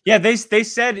blue? Yeah, they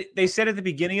said at the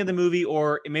beginning of the movie,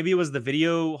 or maybe it was the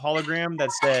video hologram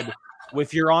that said,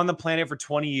 if you're on the planet for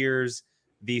 20 years,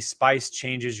 the spice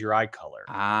changes your eye color.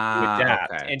 With that.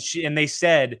 Okay. And they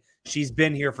said she's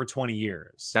been here for 20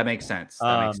 years. That makes sense.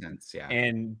 That makes sense.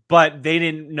 Yeah. But they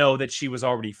didn't know that she was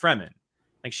already Fremen.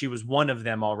 Like she was one of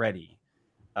them already.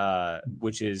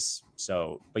 Which is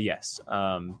so, but yes.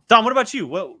 Dom, what about you?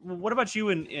 What about you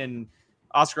and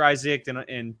Oscar Isaac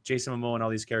and Jason Momoa and all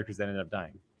these characters that ended up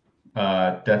dying?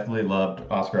 Definitely loved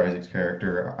Oscar Isaac's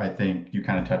character. I think you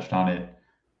kind of touched on it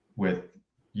with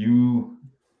you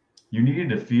needed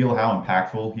to feel how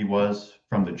impactful he was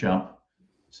from the jump.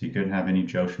 So you couldn't have any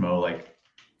Joe Schmo like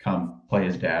come play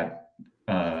his dad,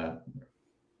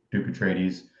 Duke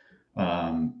Atreides.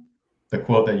 The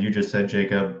quote that you just said,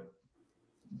 Jacob,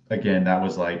 again, that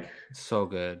was like So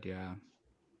good. Yeah.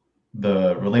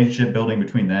 the relationship building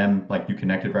between them, like you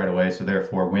connected right away. So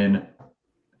therefore, when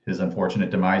his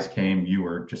unfortunate demise came, you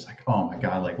were just like, oh my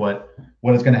God, like what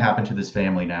is going to happen to this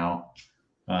family now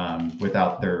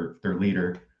without their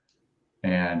leader?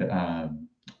 And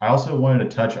I also wanted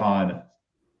to touch on,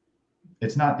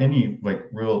 it's not any like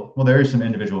real, well, there is some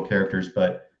individual characters,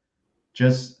 but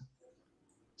just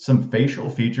some facial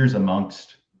features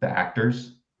amongst the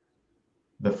actors,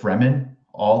 the Fremen,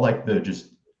 all like the just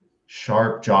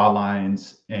sharp jaw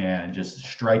lines and just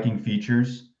striking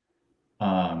features.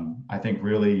 I think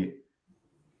really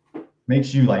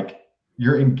makes you like,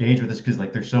 you're engaged with this because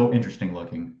like they're so interesting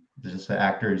looking. Just the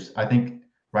actors, I think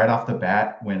right off the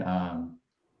bat when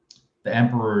the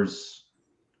Emperor's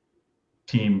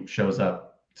team shows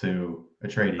up to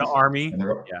Atreides, The army.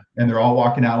 and they're all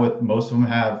walking out with, most of them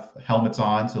have helmets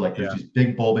on, so like there's these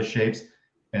big bulbous shapes,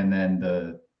 and then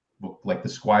the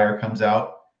squire comes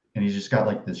out and he's just got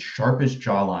like this sharpish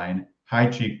jawline, high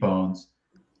cheekbones,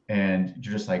 and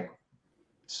you're just like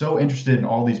so interested in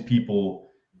all these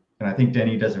people. And I think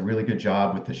Denny does a really good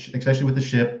job with especially with the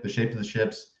ship, the shape of the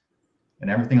ships and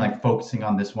everything, like focusing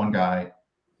on this one guy.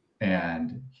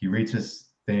 And he reads his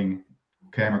thing,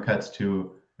 camera cuts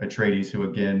to Atreides, who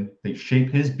again, they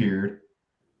shape his beard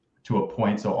to a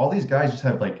point. So all these guys just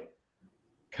have like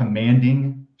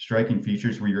commanding, striking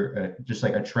features where you're just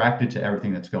like attracted to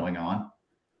everything that's going on.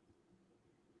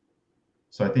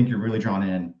 So I think you're really drawn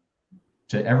in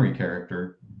to every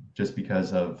character just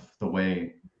because of the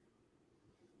way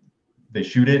they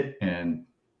shoot it and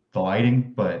the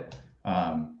lighting. But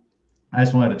I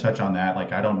just wanted to touch on that.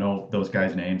 Like, I don't know those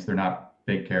guys' names. They're not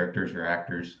big characters or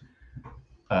actors.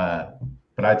 But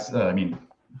I mean,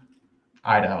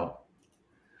 Idaho.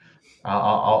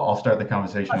 I'll start the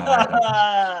conversation on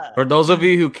Idaho. For those of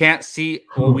you who can't see,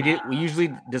 well, we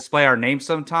usually display our names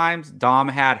sometimes. Dom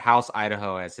had House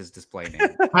Idaho as his display name.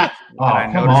 Oh, I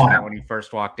come noticed on. that when he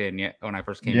first walked in. Yeah, when I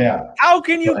first came in. Yeah, How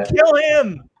can you But- kill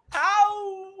him? How?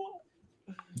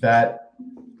 that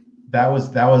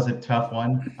was a tough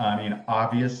one. I mean,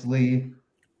 obviously,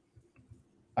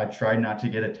 I tried not to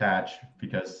get attached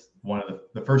because one of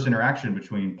the first interaction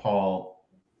between Paul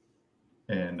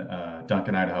and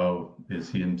Duncan Idaho is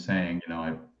him saying, you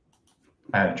know,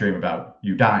 I had a dream about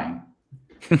you dying.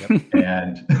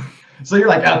 And so you're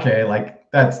like, okay, like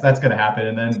that's gonna happen.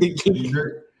 And then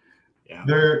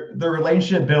their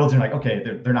relationship builds, and you're like, okay,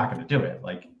 they're not gonna do it.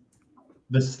 Like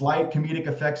the slight comedic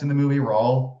effects in the movie were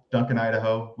all Duncan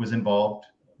Idaho was involved.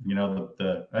 You know,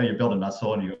 the oh, you're building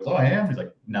muscle, and he goes, oh, I am. He's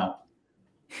like, no.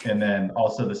 And then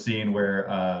also the scene where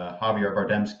Javier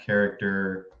Bardem's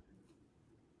character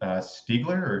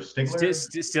Stilgar.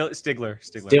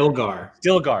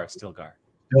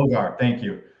 Stilgar, thank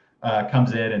you.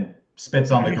 Comes in and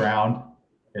spits on the ground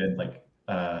and like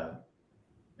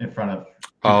in front of.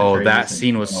 Oh, that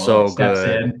scene was so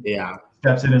good.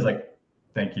 Steps in is like,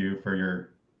 thank you for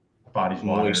your body's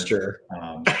water. Moisture.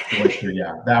 Moisture,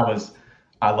 yeah.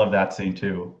 I love that scene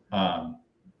too.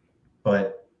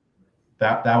 But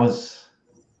that was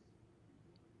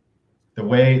the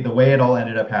way it all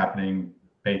ended up happening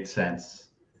made sense.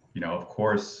 You know, of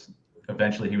course,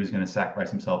 eventually he was going to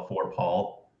sacrifice himself for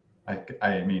Paul.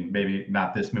 I mean, maybe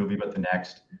not this movie, but the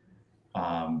next.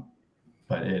 But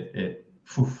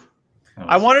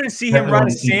I wanted to see him run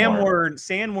a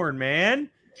sandworm, man.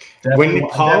 When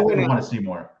Paul want to see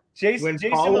more. Jason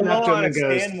Momoa on a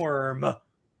sandworm.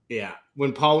 Yeah.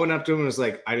 When Paul went up to him and was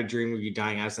like, I had a dream of you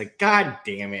dying, I was like, God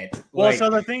damn it. Well, like, so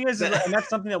the thing is, and that's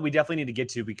something that we definitely need to get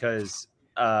to, because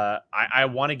I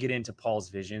want to get into Paul's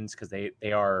visions, because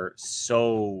they are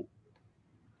so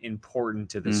important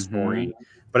to the story.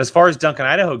 But as far as Duncan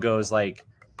Idaho goes, like,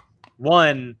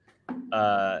 one,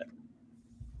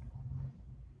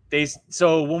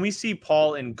 so when we see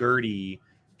Paul and Gertie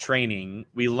training,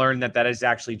 we learn that is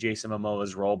actually Jason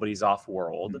Momoa's role, but he's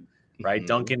off-world, right?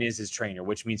 Duncan is his trainer,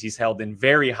 which means he's held in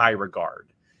very high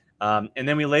regard. And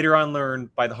then we later on learn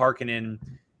by the Harkonnen,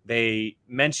 they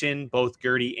mention both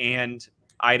Gertie and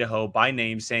Idaho by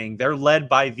name, saying they're led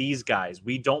by these guys.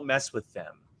 We don't mess with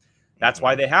them. That's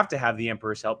why they have to have the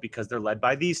Emperor's help, because they're led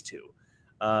by these two.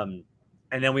 And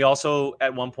then we also,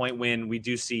 at one point, when we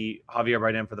do see Javier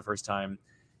Bardem for the first time,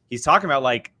 he's talking about,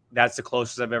 like, that's the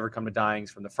closest I've ever come to dying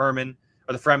from the Fremen,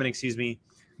 excuse me.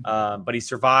 But he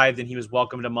survived, and he was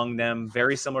welcomed among them,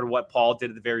 very similar to what Paul did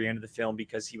at the very end of the film,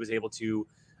 because he was able to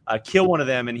kill one of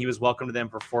them, and he was welcomed to them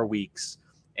for 4 weeks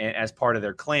as part of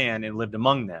their clan and lived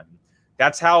among them.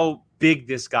 That's how big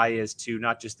this guy is to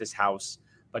not just this house,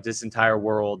 but this entire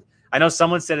world. I know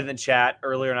someone said it in chat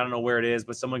earlier, and I don't know where it is,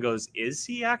 but someone goes, is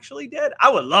he actually dead?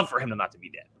 I would love for him to not to be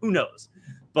dead. Who knows?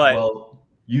 But well,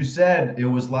 you said it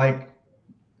was like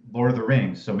Lord of the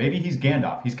Rings, so maybe he's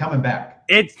Gandalf. He's coming back.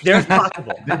 There's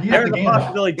possible. There's a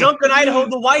possibility. Duncan Idaho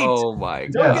the White. Oh my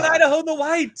God. Duncan Idaho the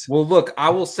White. Well, look, I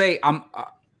will say I'm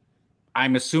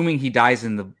assuming he dies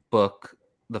in the book,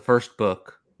 the first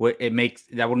book.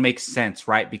 That would make sense,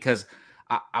 right? Because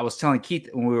I was telling Keith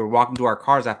when we were walking to our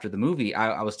cars after the movie,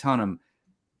 I was telling him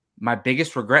my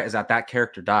biggest regret is that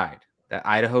character died, that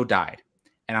Idaho died.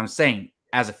 And I'm saying,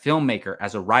 as a filmmaker,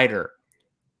 as a writer,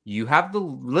 you have the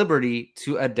liberty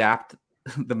to adapt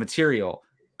the material.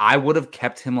 I would have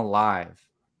kept him alive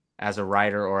as a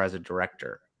writer or as a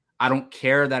director. I don't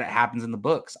care that it happens in the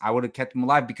books. I would have kept him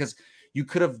alive, because you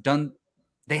could have done.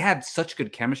 They had such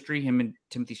good chemistry, him and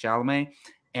Timothée Chalamet,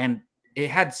 and it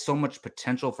had so much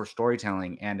potential for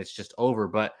storytelling, and it's just over.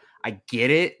 But I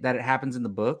get it that it happens in the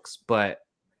books, but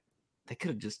they could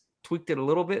have just tweaked it a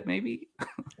little bit, maybe.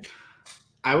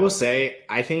 I will say,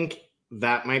 I think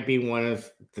that might be one of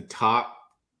the top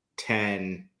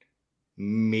 10,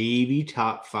 maybe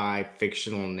top 5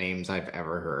 fictional names I've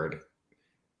ever heard.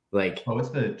 Like, it's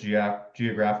the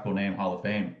Geographical Name Hall of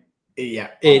Fame. Yeah,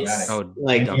 it's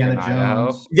like Indiana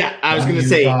Jones. Yeah, I was going to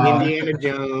say Indiana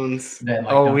Jones. Then,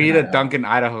 we need a Duncan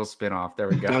Idaho spinoff. There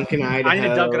we go. Duncan Idaho. I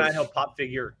need a Duncan Idaho pop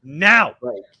figure now.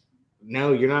 Like,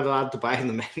 no, you're not allowed to buy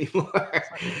them anymore.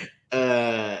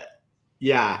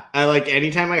 Yeah, I like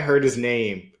anytime I heard his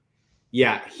name.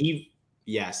 Yeah,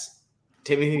 yes.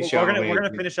 Timothée Chalamet. We're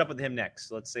gonna finish up with him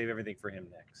next. Let's save everything for him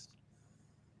next.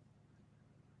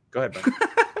 Go ahead,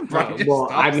 Brian. Well,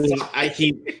 I mean,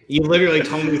 you literally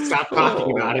told me to stop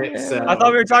talking about it. So I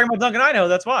thought we were talking about Duncan Idaho.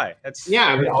 That's why. They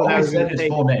always said his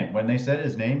full name. When they said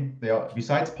his name,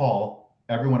 besides Paul,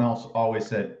 everyone else always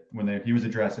said he was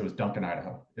addressed, it was Duncan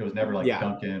Idaho. It was never like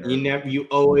Duncan. You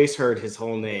always heard his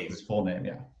whole name. His full name,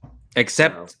 yeah.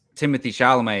 Except Timothée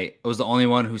Chalamet was the only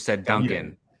one who said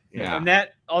Duncan. Yeah. And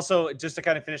that also, just to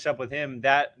kind of finish up with him,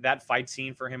 that fight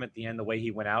scene for him at the end, the way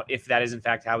he went out, if that is in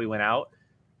fact how he went out,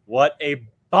 what a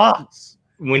boss.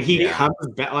 when he Yeah. comes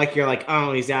back, like you're like,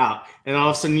 oh, he's out, and all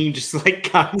of a sudden he just like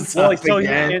comes Well, up so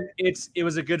again. it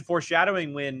was a good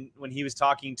foreshadowing when he was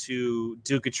talking to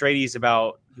Duke Atreides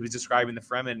about, he was describing the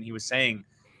Fremen, and he was saying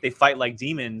they fight like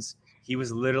demons. He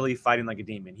was literally fighting like a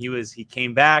demon. He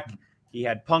came back. He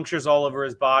had punctures all over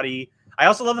his body. I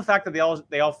also love the fact that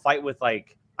they all fight with,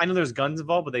 like, I know there's guns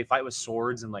involved, but they fight with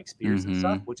swords and like spears and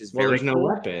stuff, which is Well, very there's no cool.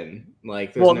 weapon.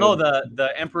 Like, the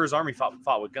Emperor's army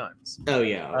fought with guns. Oh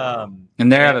yeah.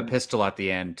 And they have a pistol at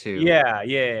the end too.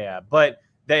 Yeah. But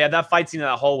that fight scene in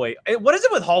that hallway. What is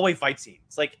it with hallway fight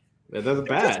scenes? Like, They're the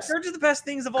best. They're just the best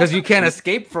things of all. Because you time. can't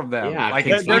escape from them. Yeah, like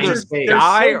they're it's finding either space. They're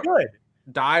die, so good.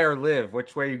 die or live.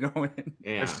 Which way you going?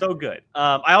 Yeah. They're so good.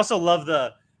 I also love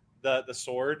the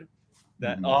sword.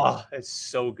 That it's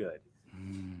so good.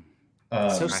 So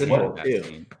I simple, hated that too.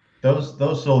 scene.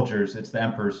 Those soldiers, it's the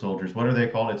Emperor's soldiers. What are they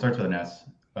called? It starts with an S.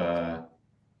 I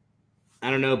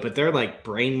don't know, but they're like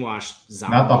brainwashed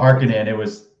zombies. Not the Harkonnen. It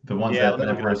was the ones Yeah, that let the me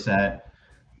look it Emperor up. sent.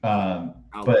 I'll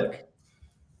look.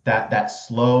 But that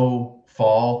slow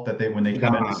fall that when they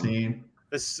come into Gone. scene.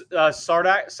 This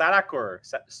Sardakor.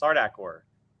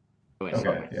 Wait, Okay,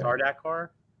 sorry. yeah. Sardakor.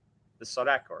 The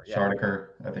Sardakor. Yeah. Sardaukar,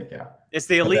 I think, yeah. It's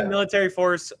the elite that- military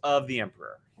force of the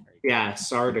Emperor. Yeah,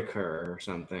 Sardaukar or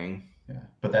something. Yeah.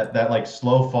 But that like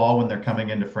slow fall when they're coming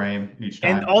into frame each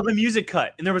time. And all the music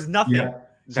cut, and there was nothing. yeah.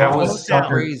 That I'm a was sucker.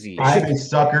 crazy. I'm a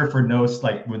sucker for no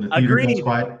like when the theater goes Agreed.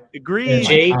 quiet. Agreed. And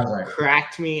Jake I was like-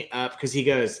 cracked me up because he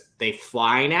goes, "They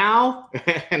fly now,"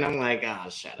 and I'm like, "Oh,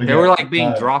 shut up." They were like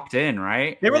being dropped in,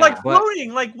 right? They were Yeah, like but-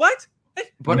 floating. Like what? When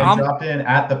But they I'm dropped in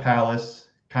at the palace,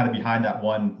 kind of behind that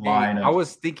one line. I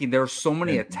was thinking there were so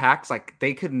many Yeah. attacks, like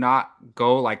they could not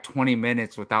go like 20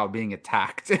 minutes without being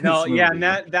attacked. in No, this yeah, movie.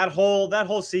 and that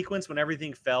whole sequence when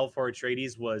everything fell for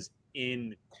Atreides was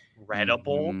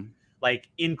incredible. Mhm. Like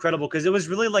incredible, because it was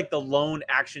really like the lone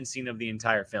action scene of the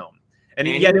entire film. And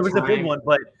yet it was a big Anytime- one,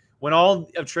 but when all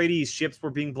of Atreides' ships were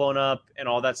being blown up and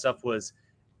all that stuff was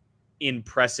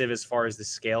impressive as far as the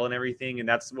scale and everything. And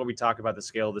that's what we talk about, the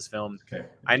scale of this film. Okay.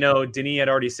 I know Denis had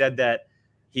already said that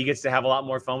he gets to have a lot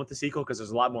more fun with the sequel because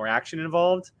there's a lot more action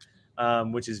involved,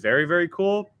 which is very, very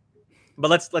cool. But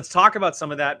let's talk about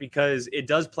some of that because it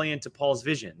does play into Paul's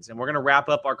visions. And we're going to wrap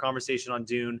up our conversation on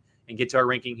Dune and get to our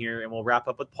ranking here. And we'll wrap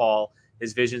up with Paul,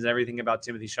 his visions, and everything about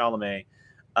Timothée Chalamet.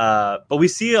 But we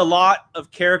see a lot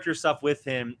of character stuff with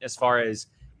him as far as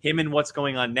him and what's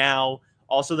going on now.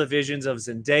 Also the visions of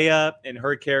Zendaya and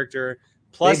her character.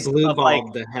 Plus, They blue of, like,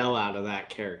 balled the hell out of that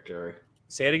character.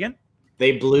 say it again.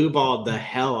 They blue balled the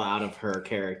hell out of her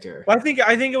character. Well, I think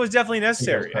it was definitely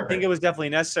necessary. I think perfect. it was definitely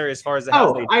necessary as far as the how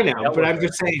Oh, they I know, dealt but with I'm her.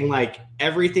 just saying, like,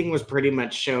 everything was pretty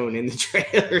much shown in the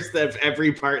trailers of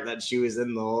every part that she was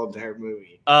in the whole entire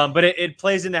movie. But it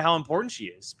plays into how important she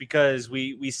is because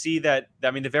we see that.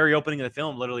 I mean, the very opening of the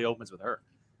film literally opens with her.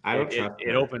 I don't trust It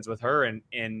her. opens with her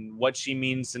and what she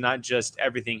means to not just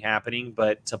everything happening,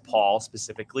 but to Paul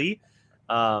specifically.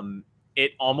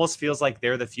 It almost feels like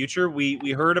they're the future.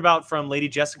 We heard about from Lady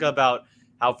Jessica about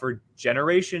how for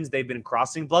generations they've been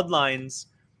crossing bloodlines.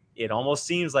 It almost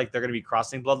seems like they're going to be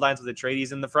crossing bloodlines with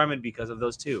Atreides and the Fremen because of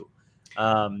those two.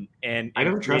 And I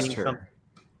don't trust creating her.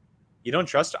 You don't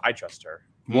trust her? I trust her.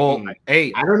 Well, Mm-mm.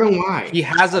 hey, I don't know why. he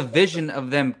has a vision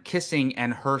of them kissing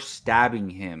and her stabbing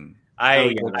him.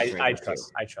 I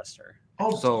trust her.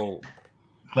 Oh, So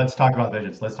let's talk about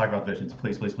visions. Let's talk about visions,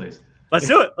 please, please, please. Let's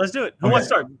do it. Let's do it. Who wants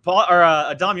to start? Paul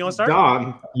or Dom? You want to start?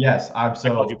 Dom. Yes, I'm I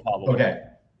so called you Paul. okay.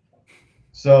 Yeah,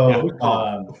 So who's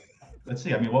Paul? let's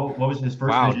see. I mean, what was his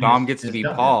first? wow, vision? Dom Is- gets to is be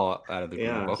Duncan. Paul out of the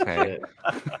Yeah. group. Okay.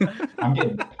 I'm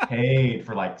getting paid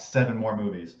for like 7 more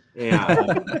movies.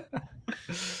 Yeah.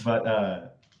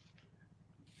 But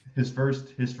his first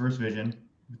vision,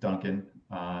 Duncan,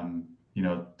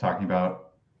 talking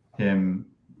about him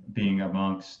being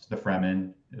amongst the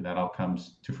Fremen, that all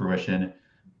comes to fruition.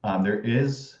 There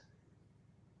is,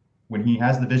 when he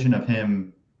has the vision of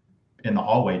him in the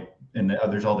hallway, and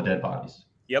there's all the dead bodies.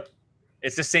 Yep.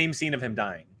 It's the same scene of him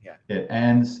dying. Yeah. It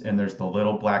ends, and there's the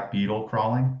little black beetle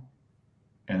crawling.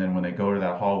 And then when they go to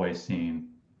that hallway scene,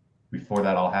 before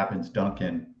that all happens,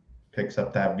 Duncan picks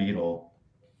up that beetle,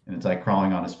 and it's like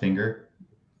crawling on his finger.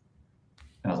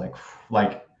 And I was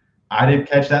like, I didn't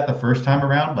catch that the first time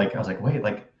around. Like, I was like, wait,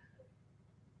 like,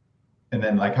 and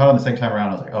then like, how the second time around,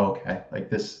 I was like, oh, okay, like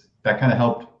that kind of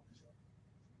helped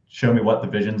show me what the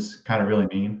visions kind of really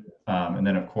mean. And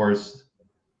then of course,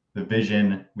 the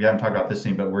vision, we haven't talked about this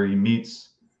scene, but where he meets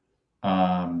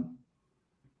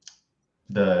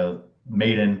the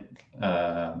maiden,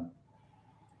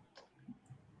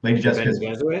 Lady Jessica's.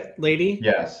 Bene Gesserit lady.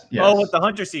 Yes. Oh, with the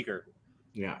Hunter Seeker.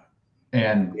 Yeah.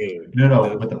 And Dude. no,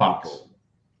 Those with the box. people.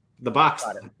 The box,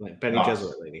 Got it. like Benny Box.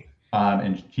 Jesuit lady.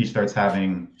 And he starts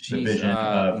having the She's, vision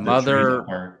of the Mother- trees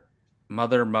are.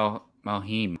 Mother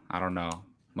Mohim. I don't know.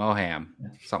 Moham.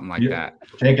 Something like that.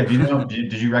 Jacob,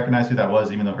 did you recognize who that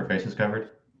was, even though her face is covered?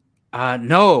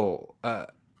 No.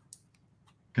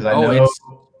 Because I know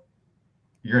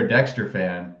you're a Dexter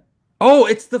fan. Oh,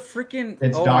 it's the freaking.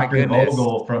 It's oh my Dr. goodness.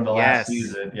 Vogel from the last Yes.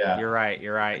 season. Yeah. You're right.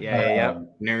 Yeah.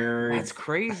 Nerd. That's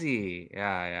crazy.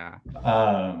 Yeah.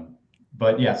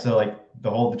 But yeah, so like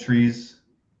the trees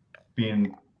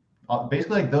being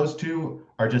basically like those two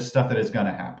are just stuff that is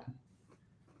gonna happen.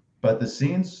 But the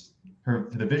scenes,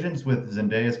 the visions with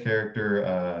Zendaya's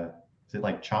character, is it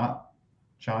like Chani?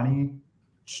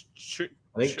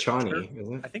 I think Chani,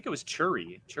 isn't it? I think it was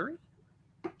Churi. Churi?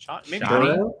 Maybe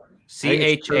Chani?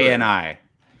 Chani.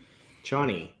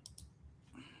 Chani.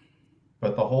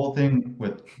 But the whole thing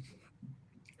with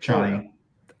Chani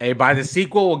Hey, by the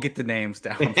sequel, we'll get the names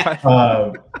down.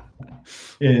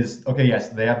 is okay. Yes,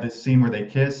 they have this scene where they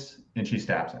kiss and she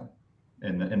stabs him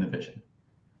in the vision.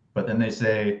 But then they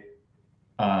say,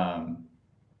 to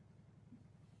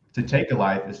take a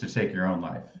life is to take your own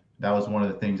life. That was one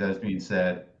of the things that was being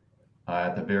said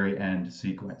at the very end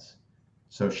sequence.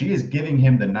 So she is giving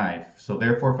him the knife. So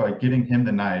therefore, by giving him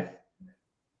the knife,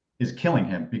 is killing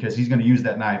him because he's going to use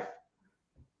that knife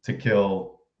to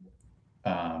kill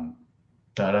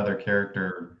that other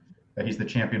character. That he's the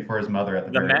champion for his mother at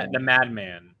the very end. the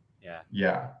madman. Yeah.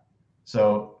 Yeah.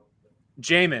 So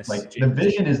Jameis. the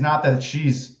vision is not that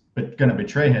she's going to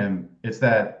betray him. It's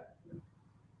that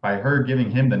by her giving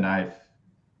him the knife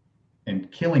and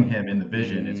killing him in the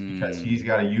vision, it's because he's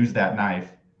got to use that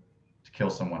knife to kill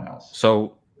someone else.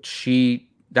 So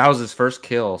that was his first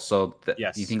kill. So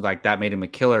Yes. You think like that made him a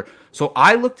killer. So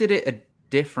I looked at it a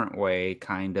different way,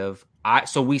 kind of.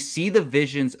 So we see the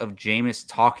visions of Jameis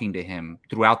talking to him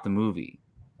throughout the movie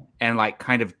and like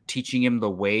kind of teaching him the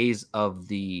ways of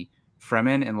the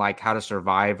Fremen and like how to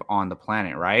survive on the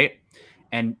planet, right?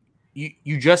 And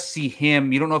you just see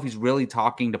him. You don't know if he's really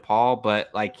talking to Paul, but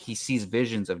like he sees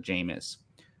visions of Jameis.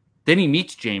 Then he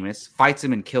meets Jameis, fights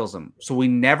him, and kills him. So we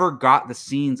never got the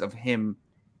scenes of him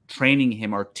training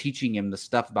him or teaching him the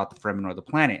stuff about the Fremen or the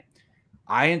planet.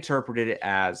 I interpreted it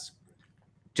as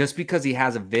just because he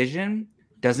has a vision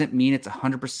doesn't mean it's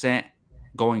 100%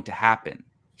 going to happen.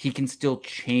 He can still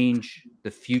change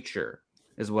the future,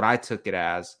 is what I took it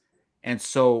as. And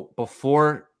so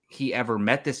before he ever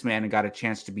met this man and got a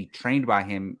chance to be trained by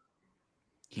him,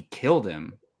 he killed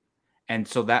him. And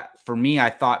so that, for me, I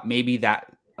thought maybe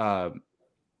that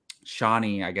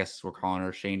Shani, I guess we're calling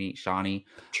her Shani,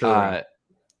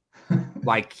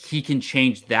 like he can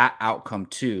change that outcome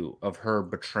too of her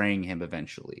betraying him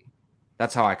eventually.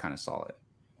 That's how I kind of saw it.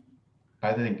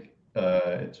 I think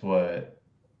it's what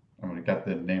I'm going to get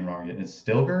the name wrong again. It's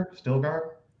Stilgar.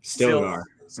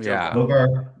 Yeah.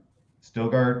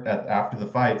 Stilgar after the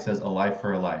fight says a life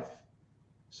for a life.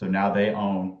 So now they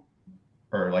own,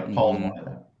 or like Paul's one of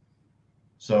them.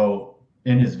 So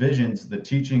in his visions, the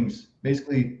teachings,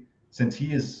 basically, since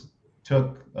he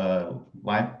took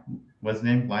what's his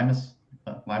name? Lyman?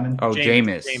 Oh,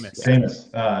 Jameis.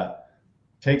 Jameis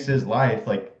takes his life,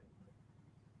 like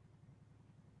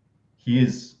he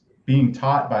is being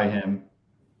taught by him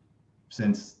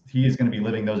since he is going to be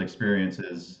living those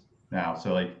experiences now.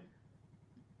 So like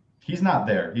he's not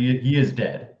there. He is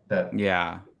dead.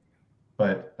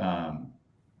 But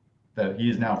that he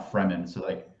is now Fremen. So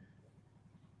like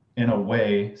in a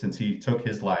way, since he took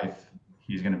his life,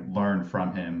 he's going to learn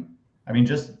from him. I mean,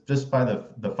 just by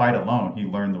the fight alone, he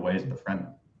learned the ways of the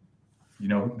Fremen. You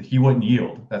know, he wouldn't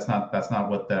yield. That's not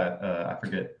what that I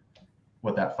forget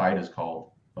what that fight is called.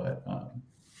 But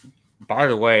by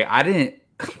the way, I didn't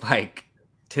like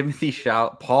Timothy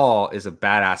Paul is a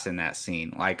badass in that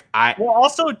scene.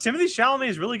 Also Timothy Chalamet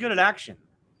is really good at action.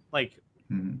 Like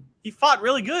he fought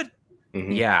really good.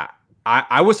 Mm-hmm. Yeah.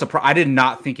 I was surprised. I did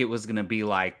not think it was going to be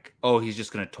like, oh, he's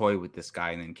just going to toy with this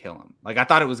guy and then kill him. Like, I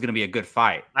thought it was going to be a good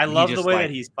fight. I love the way that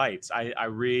he fights. I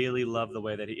really love the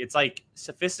way that it's like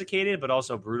sophisticated, but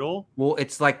also brutal. Well,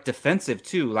 it's like defensive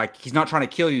too. Like he's not trying to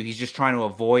kill you. He's just trying to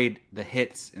avoid the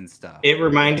hits and stuff. It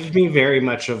reminded me very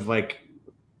much of like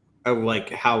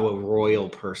how a royal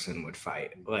person would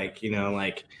fight. Like, you know,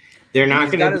 like they're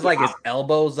not going to got his like his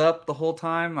elbows up the whole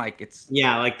time. Like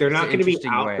like they're not going to be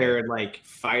out there like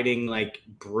fighting like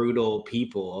brutal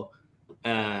people.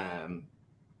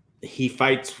 He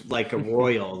fights like a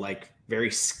royal, like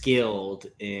very skilled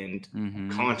and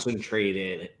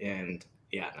concentrated, and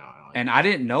and I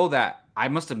didn't know that. I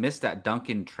must have missed that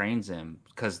Duncan trains him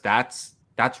because that's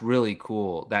really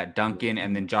cool. That Duncan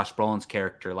and then Josh Brolin's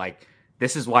character, like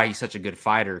this is why he's such a good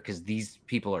fighter, because these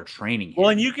people are training him. Well,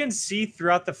 and you can see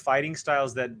throughout the fighting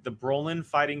styles that the Brolin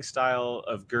fighting style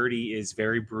of Gertie is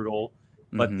very brutal,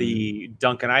 but the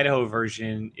Duncan Idaho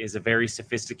version is a very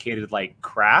sophisticated like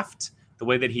craft, the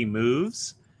way that he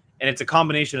moves, and it's a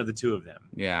combination of the two of them.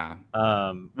 Yeah.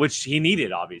 Which he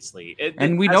needed, obviously.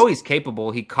 We know he's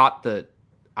capable. He caught the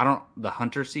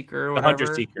Hunter Seeker or whatever. The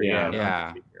Hunter Seeker, yeah. Yeah.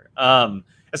 Hunter Seeker.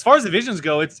 As far as the visions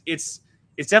go, it's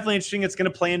definitely interesting. It's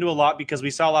going to play into a lot because we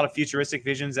saw a lot of futuristic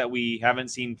visions that we haven't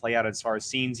seen play out as far as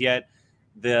scenes yet.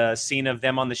 The scene of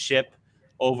them on the ship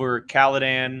over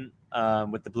Caladan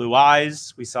with the blue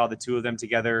eyes. We saw the two of them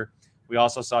together. We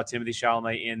also saw Timothée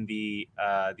Chalamet in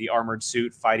the armored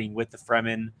suit fighting with the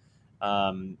Fremen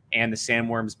and the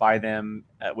sandworms by them,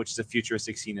 which is a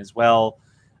futuristic scene as well.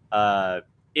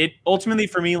 It ultimately,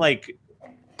 for me, like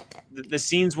the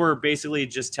scenes were basically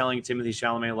just telling Timothée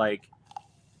Chalamet, like,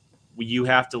 you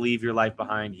have to leave your life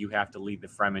behind. You have to lead the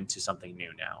Fremen to something new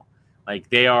now. Like,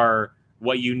 they are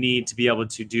what you need to be able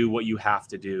to do what you have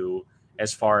to do,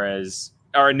 as far as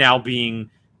are now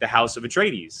being the House of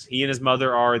Atreides. He and his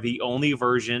mother are the only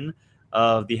version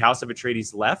of the House of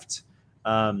Atreides left.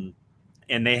 And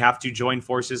they have to join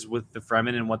forces with the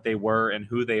Fremen and what they were and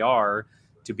who they are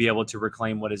to be able to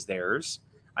reclaim what is theirs.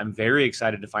 I'm very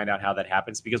excited to find out how that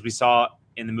happens, because we saw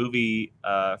in the movie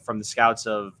from the scouts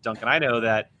of Duncan Idaho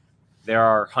that there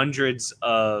are hundreds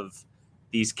of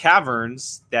these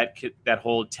caverns that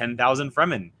hold 10,000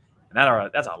 Fremen.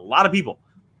 And that's a lot of people.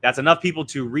 That's enough people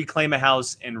to reclaim a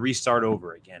house and restart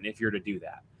over again if you're to do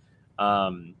that.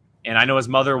 And I know his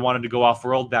mother wanted to go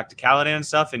off-world back to Caladan and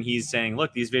stuff, and he's saying,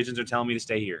 look, these visions are telling me to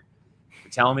stay here.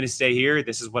 They're telling me to stay here.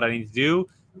 This is what I need to do.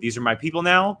 These are my people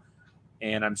now.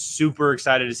 And I'm super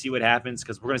excited to see what happens,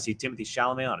 because we're going to see Timothée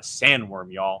Chalamet on a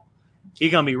sandworm, y'all.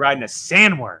 He's going to be riding a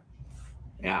sandworm.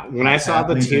 Yeah, when I saw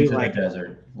the two, like,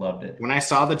 desert, loved it. When I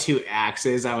saw the two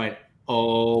axes, I went,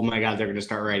 "Oh my god, they're going to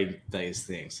start writing these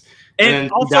things."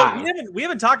 And also, we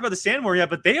haven't talked about the sandworm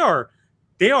yet, but they are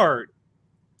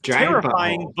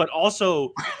terrifying, but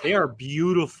also they are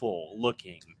beautiful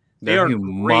looking. They are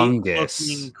humongous great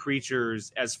looking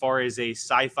creatures as far as a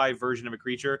sci-fi version of a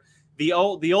creature. The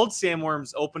old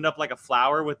sandworms opened up like a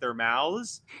flower with their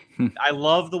mouths. I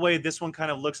love the way this one kind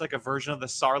of looks like a version of the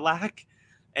Sarlacc,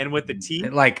 and with the teeth,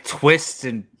 it like twists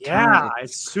and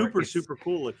it's super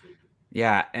cool looking.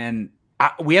 Yeah, and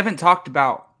we haven't talked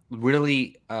about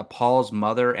really Paul's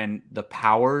mother and the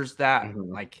powers that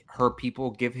like her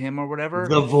people give him or whatever.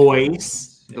 The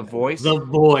voice,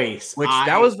 which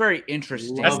that was very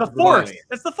interesting. That's the Force.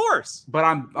 That's the Force. But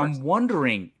I'm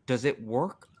wondering, does it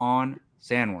work on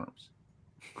sandworms?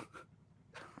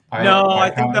 I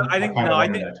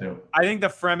think the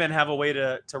Fremen have a way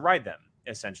to ride them.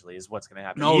 Essentially, is what's going to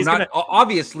happen.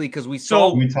 Obviously, because we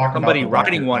saw somebody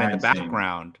riding one in the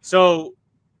background. So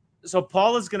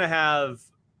Paul is going to have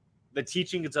the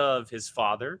teachings of his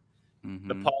father,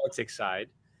 the politics side,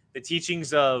 the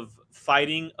teachings of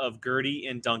fighting of Gertie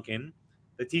and Duncan,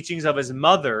 the teachings of his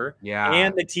mother,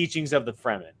 and the teachings of the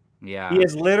Fremen. Yeah, he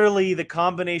is literally the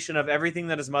combination of everything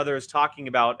that his mother is talking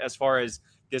about as far as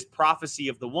this prophecy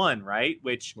of the one, right?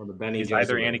 Which is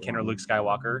either Anakin or Luke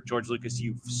Skywalker. George Lucas,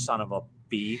 you son of a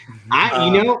b.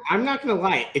 I'm not gonna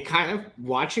lie. It kind of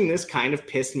watching this kind of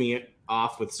pissed me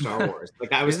off with Star Wars.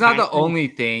 Like I was. It's not the only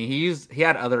thing he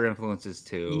had other influences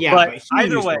too. Yeah, but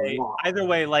either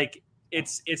way, like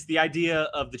it's the idea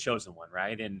of the chosen one,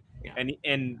 right?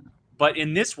 But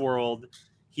in this world,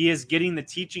 he is getting the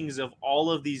teachings of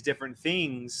all of these different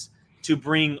things to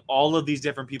bring all of these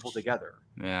different people together.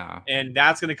 Yeah. And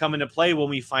that's going to come into play when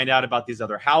we find out about these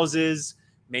other houses.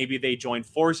 Maybe they join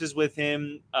forces with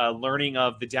him, learning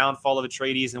of the downfall of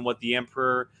Atreides and what the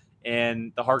Emperor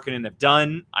and the Harkonnen have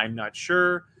done. I'm not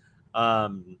sure. I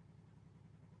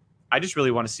just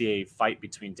really want to see a fight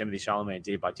between Timothée Chalamet and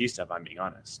Dave Bautista, if I'm being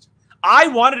honest. I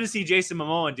wanted to see Jason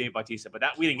Momoa and Dave Bautista, but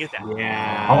we didn't get that.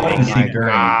 Yeah. I wanted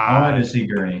to see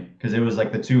Gurney because it was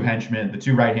like the two henchmen, the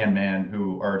two right-hand man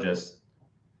who are just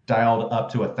dialed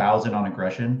up to 1,000 on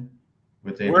aggression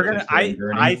with Dave Bautista and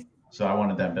Gurney. So I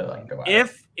wanted them to like go out.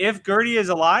 If Gertie is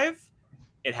alive,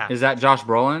 it happens. Is that Josh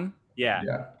Brolin? Yeah.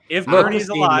 If Gertie is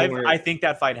alive, I think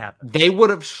that fight happens. They would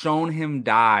have shown him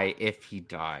die if he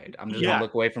died. I'm just gonna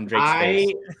look away from Drake's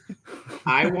face.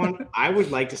 I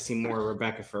would like to see more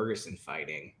Rebecca Ferguson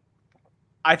fighting.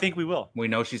 I think we will. We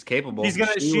know she's capable. I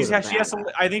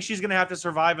think she's gonna have to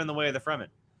survive in the way of the Fremen.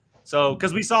 So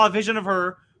because we saw a vision of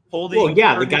her holding. Well,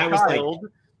 the guy was like.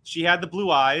 She had the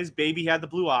blue eyes. Baby had the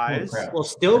blue eyes. Well,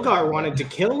 Stilgar wanted to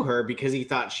kill her because he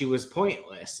thought she was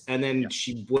pointless. And then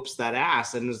she whoops that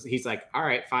ass. And he's like, all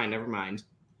right, fine, never mind.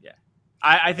 Yeah.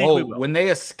 I think we will.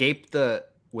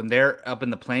 When they're up in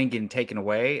the plane getting taken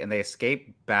away and they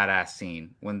escape, badass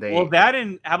scene. When they Well, that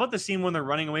and how about the scene when they're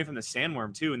running away from the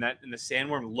sandworm too, and the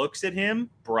sandworm looks at him,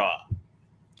 bruh.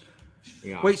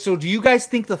 Yeah. Wait, so do you guys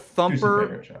think the Here's some thumper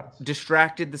favorite shots.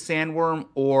 distracted the sandworm,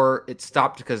 or it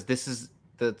stopped because the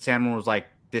sandworm was like,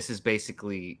 this is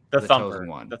basically The chosen thumper.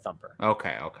 one? The thumper.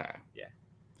 Okay. Yeah.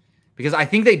 Because I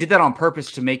think they did that on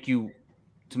purpose to make you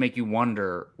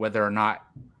wonder whether or not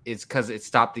it's because it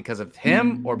stopped because of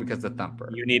him or because of the thumper.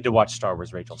 You need to watch Star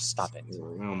Wars, Rachel. Stop it.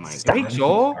 Oh my Hey, god.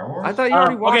 Joel, Star Wars? I thought you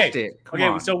already Okay, watched it. Come Okay,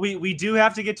 on. so we do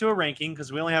have to get to a ranking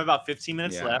because we only have about 15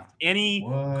 minutes Yeah. left. Any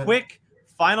What? quick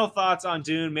final thoughts on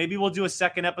Dune? Maybe we'll do a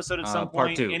second episode at some part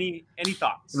point. 2. Any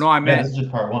thoughts? No, I Yeah, meant this is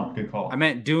just part 1. Good call. I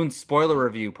meant Dune spoiler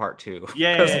review part 2.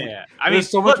 Yeah. 'Cause I mean, there's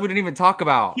so much look, we didn't even talk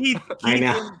about. I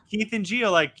know. Keith and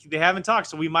Gio, like they haven't talked,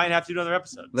 so we might have to do another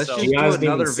episode. Let's So, just You do guys didn't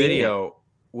another see it. video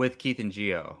with Keith and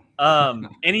Gio.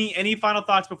 any final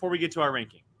thoughts before we get to our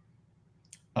ranking?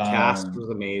 Cast was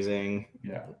amazing.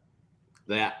 Yeah.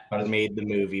 That How does- made the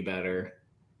movie better.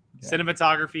 Yeah.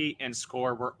 Cinematography and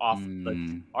score were off the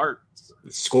Mm, charts.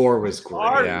 The score was great.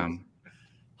 Art. yeah.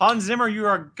 Hans Zimmer, you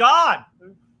are a god.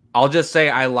 I'll just say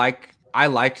I liked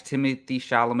Timothée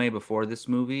Chalamet before this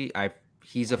movie.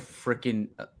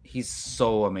 He's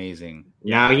so amazing.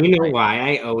 Now you know why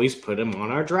I always put him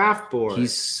on our draft board.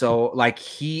 He's so like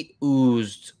he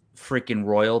oozed freaking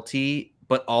royalty,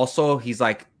 but also he's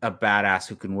like a badass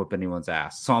who can whip anyone's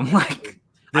ass. So I'm like,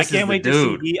 I this can't is wait the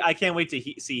to dude. see. I can't wait to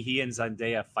see he and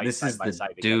Zendaya fight This side is by the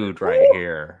side. dude together. right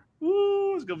here.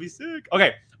 Ooh, it's gonna be sick.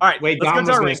 Okay, all right. Wait, let's Dom go was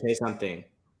to our going to ranking. say something.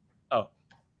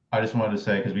 I just wanted to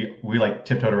say, because we like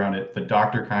tiptoed around it, the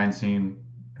Dr. Kind scene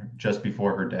just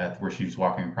before her death, where she's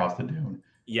walking across the dune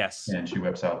Yes. and she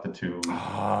whips out the two,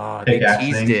 Oh, they Big ass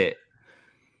teased things. it.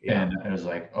 Yeah. and it was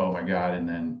like, oh my god! And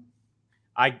then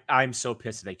I'm so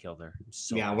pissed they killed her. I'm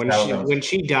so Yeah, mad. when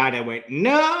she died, I went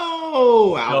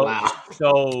no out loud.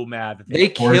 so mad. That They or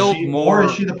killed is she, more. or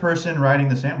is she the person riding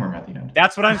the sandworm at the end?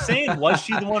 That's what I'm saying. Was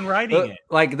she the one writing it?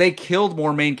 Like they killed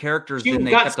more main characters She than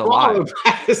they got kept alive. swallowed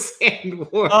by the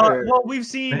sandworm. Well, we've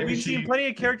seen Maybe she- plenty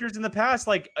of characters in the past,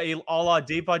 like a la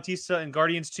Dave Bautista in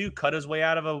Guardians 2, cut his way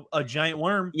out of a giant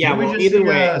worm. Yeah, Didn't we well, just either see,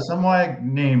 way,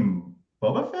 someone named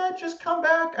Boba Fett just come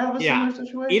back out of a Yeah, similar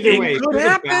situation. either It way, could she was a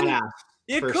happen. badass.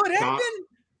 It for could stomp- happen.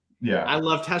 Yeah, I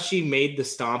loved how she made the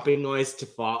stomping noise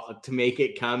to make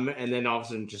it come, and then all of a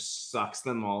sudden just sucks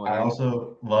them all in. I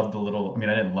also loved the little. I mean,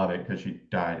 I didn't love it because she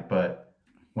died, but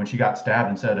when she got stabbed,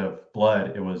 instead of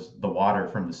blood, it was the water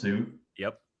from the suit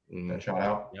Mhm. that shot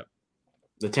out.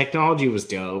 The technology was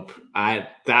dope.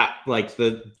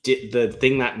 The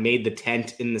thing that made the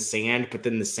tent in the sand, but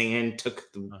then the sand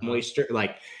took the moisture.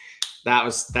 Like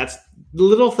that's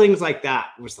little things like that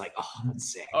was like, oh,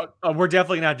 that's sick. We're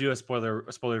definitely gonna do a spoiler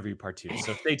review part 2.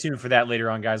 So stay tuned for that later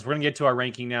on, guys. We're gonna get to our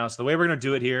ranking now. So the way we're gonna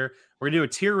do it here, we're gonna do a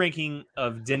tier ranking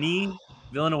of Denis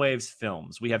Villeneuve's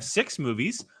films. We have 6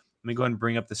 movies. Let me go ahead and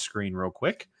bring up the screen real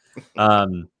quick.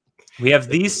 We have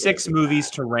these 6 movies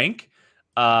to rank.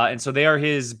 And so they are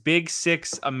his big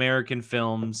 6 American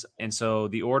films. And so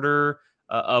the order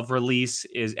of release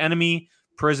is Enemy,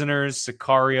 Prisoners,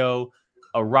 Sicario,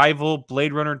 Arrival,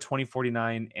 Blade Runner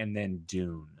 2049, and then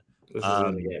Dune. This is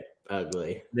gonna get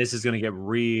ugly. This is going to get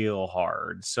real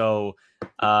hard. So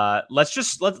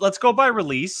let's go by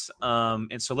release.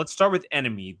 And so let's start with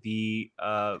Enemy.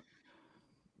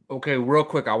 Okay, real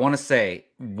quick, I want to say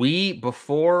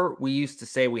before we used to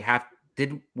say we have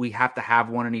to have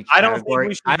one in each I don't think category.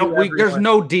 we should do There's everyone.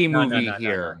 no D No, movie no, no,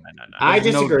 here. no. I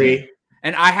There's no disagree. D.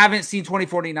 And I haven't seen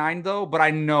 2049 though, but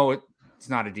I know it's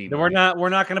not a D movie.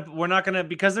 We're not gonna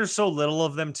because there's so little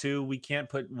of them too. We can't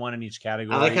put one in each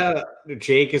category. I like how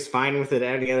Jake is fine with it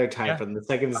any other type, and the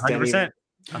second is 100%.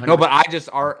 No, but I just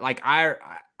are like I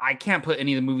can't put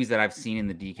any of the movies that I've seen in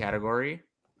the D category.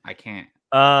 I can't.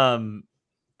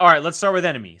 All right, let's start with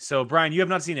Enemy. So Brian, you have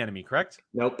not seen Enemy, correct?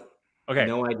 Nope. Okay.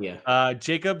 No idea.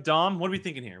 Jacob, Dom, what are we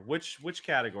thinking here? Which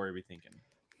category are we thinking?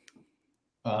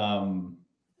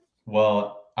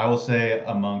 Well, I will say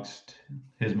amongst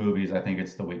his movies, I think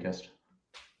it's the weakest.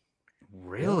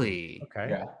 Really? Okay.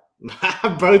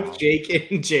 Yeah. Both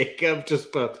Jake and Jacob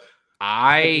just both.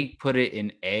 I put it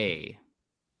in A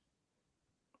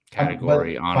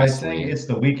category, But by saying honestly. it's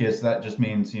the weakest, that just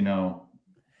means,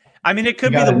 I mean, it you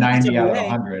could be got the a 90 weakest out of of A.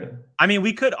 100. I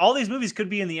mean, all these movies could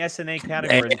be in the SNA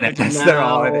category. Yes, they're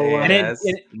all in A. And yes.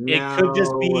 it could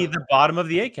just be the bottom of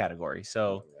the A category.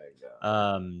 So,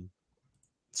 so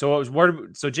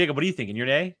Jacob, what are you thinking? You're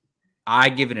an A? I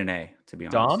give it an A, to be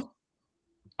honest. Dom?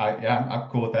 I'm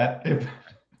cool with that.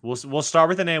 We'll start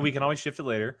with an A. We can always shift it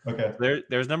later. Okay.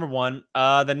 There's number one.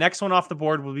 The next one off the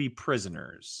board will be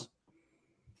Prisoners.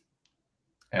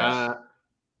 S.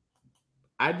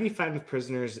 I'd be fine with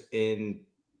Prisoners in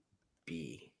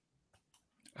B.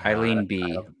 Eileen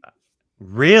B.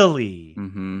 Really?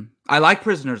 Mm-hmm. I like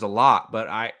Prisoners a lot,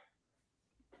 but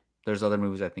there's other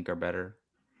movies I think are better.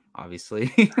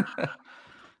 Obviously,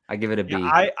 I give it a B.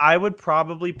 Yeah, I would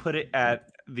probably put it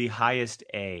at the highest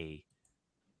A,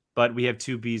 but we have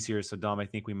two Bs here, so Dom, I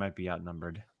think we might be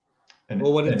outnumbered.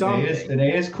 Well, what did Dom an say?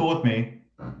 A is cool with me.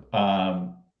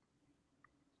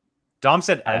 Dom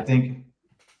said I F. think,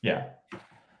 yeah.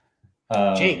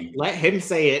 Jake, let him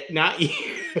say it, not you.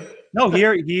 No,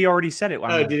 he already said it.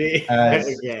 Oh, did he?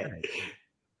 S. Yeah.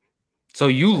 So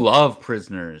you love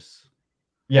Prisoners.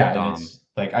 Yeah, Dom. and it's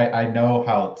like I know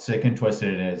how sick and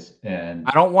twisted it is, and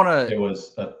I don't want it to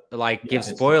was like give it's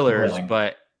spoilers, thrilling.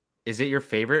 but is it your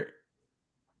favorite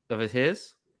of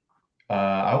his?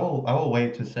 I will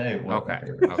wait to say what my Okay.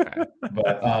 favorite is. Okay.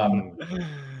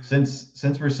 But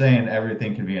since we're saying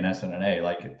everything can be an S and an A,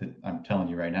 like I'm telling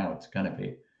you right now, it's gonna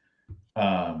be.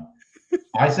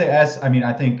 I say S. I mean,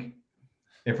 I think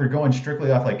if we're going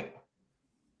strictly off like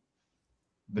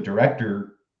the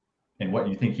director and what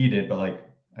you think he did, but like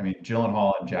I mean,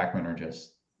 Gyllenhaal and Jackman are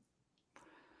just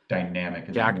dynamic. in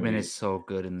that Jackman movie. is so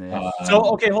good in this. So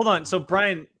okay, hold on. So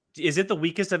Brian, is it the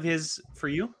weakest of his for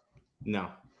you? No.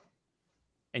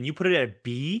 And you put it at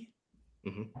B?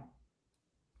 Mhm.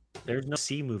 There's no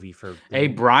C movie for. Hey,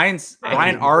 Brian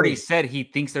I already agree. said he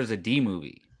thinks there's a D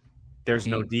movie. There's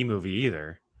no D movie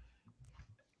either.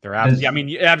 They're Does- I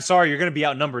mean, I'm sorry, you're going to be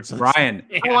outnumbered. So Brian,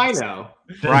 Oh, I know.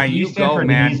 Does Brian, D you stand go, for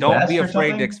man. Denise Don't Best be or afraid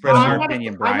to something? express I'm your not,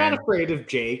 opinion, I'm Brian. not afraid of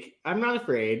Jake. I'm not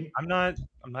afraid. I'm not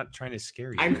trying to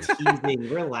scare you. I'm teasing.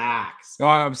 Relax. No,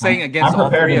 I'm saying against all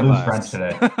prepared three to of lose us. friends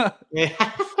today.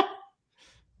 Yeah.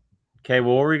 Okay,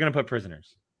 well, where are we going to put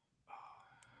Prisoners?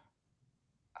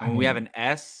 We have an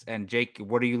S, and Jake,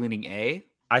 what are you leaning A?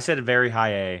 I said a very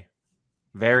high A.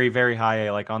 Very, very high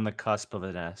A, like on the cusp of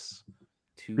an S.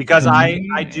 Two Because B, I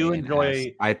A, do and enjoy S.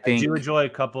 I think do enjoy a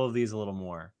couple of these a little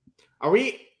more. Are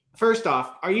we? First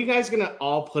off, are you guys gonna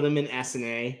all put them in S and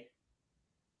A?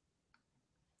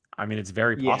 I mean, it's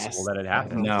very possible Yes. that it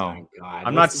happens. No. Oh my God.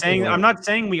 I'm not What's the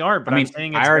saying we aren't, but I mean, I'm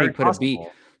saying I it's already very put a B.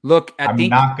 possible. Look, I'm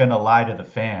not gonna lie to the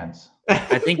fans.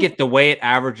 I think if the way it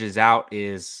averages out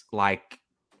is like,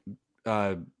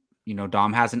 Dom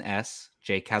has an S,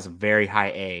 Jake has a very high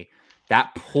A.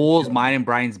 That pulls mine and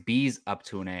Brian's B's up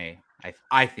to an A.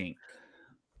 I think.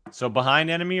 So behind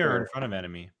Enemy or in Sure. front of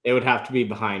Enemy? It would have to be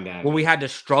behind that. Well, we had to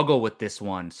struggle with this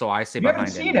one, so I say You haven't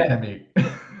behind seen Enemy.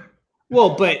 Enemy.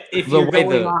 Well, but if The you're way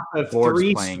going the off of board's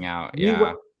three, playing out, you yeah.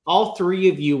 went- all three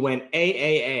of you went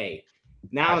A.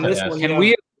 Now in I this said one, S. you Can have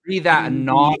we agree that a B,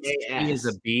 non A, C is a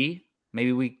S. B?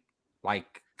 Maybe we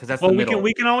because that's Well, the we middle.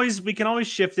 can always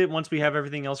shift it once we have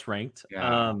everything else ranked.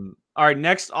 Yeah. All right,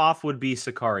 next off would be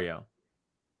Sicario.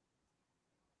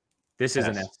 This is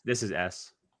an S. S. This is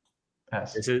S.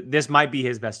 S. This might be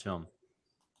his best film.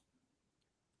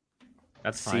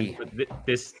 That's C. fine. But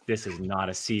this is not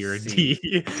a C or a C.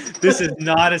 D. This is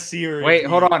not a C or a Wait, D.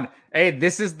 hold on. Hey,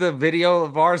 this is the video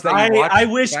of ours that you watched. I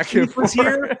wish back and Keith was forth.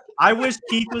 here. I wish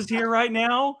Keith was here right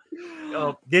now.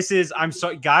 Oh, I'm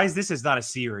sorry, guys. This is not a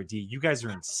C or a D. You guys are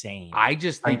insane. I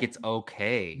just think it's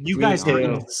okay. You Me guys are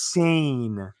too.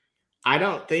 insane. I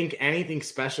don't think anything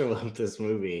special of this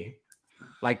movie.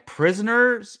 Like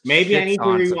Prisoners. Maybe I shits need to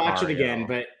on rewatch it Sicario. again,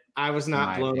 but I was not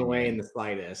my blown away opinion. in the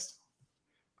slightest.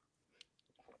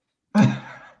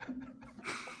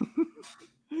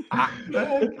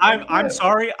 I'm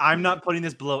sorry. I'm not putting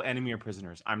this below Enemy or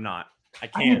Prisoners. I'm not. I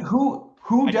I mean, can't.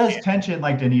 who I does can't. tension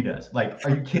like Denis does? Like,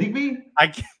 are you kidding me? I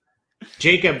can't.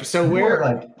 Jacob, so You where?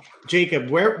 are, like Jacob,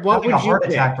 what having would a you heart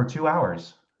pick? attack for 2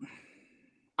 hours.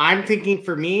 I'm thinking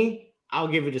for me, I'll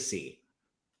give it a C.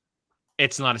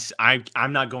 It's not a C.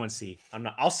 I'm not going C. I'm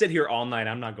not. I'll sit here all night.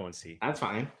 I'm not going C. That's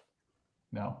fine.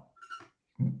 No,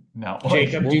 no.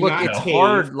 Jacob, Well, do look, not it's cave.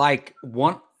 hard. Like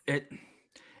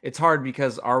it's hard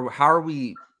because how are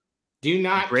we Do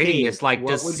not grading cave. this? Like,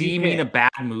 What does would C you mean a pick?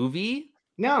 bad movie?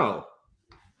 No.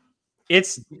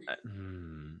 It's.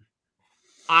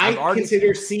 I I've already-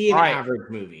 consider C an All right. average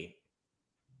movie.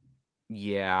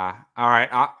 Yeah. All right.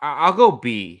 I'll go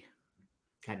B.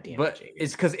 God damn But it, Jacob.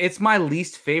 it's because it's my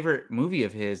least favorite movie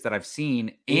of his that I've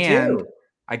seen, Me and too.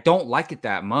 I don't like it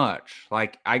that much.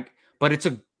 But it's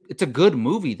a good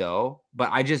movie though. But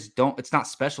I just don't. It's not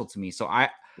special to me. So I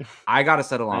gotta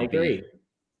settle on I B. agree.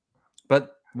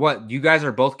 But what you guys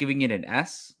are both giving it an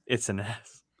S? It's an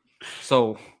S.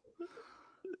 So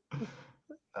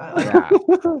Like, yeah.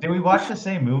 did we watch the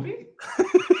same movie?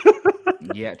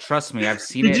 Yeah, trust me, I've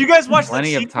seen Did it you guys watch the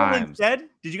plenty of sequel times. instead?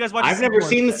 Did you guys watch? I've never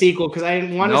seen the sequel because I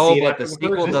didn't want to No, see it. but after the first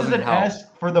sequel one. This is doesn't an help. S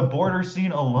for the border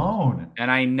scene alone.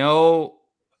 And I know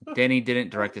Denny didn't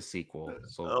direct a sequel,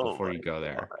 so Oh before my you go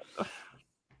there,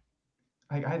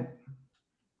 I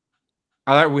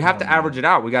all right, we have to average it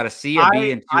out. We got a C, a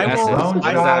B, and two I S's. will- What does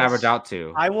that shots. average out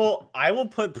to? I will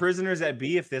put Prisoners at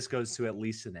B if this goes to at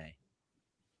least an A.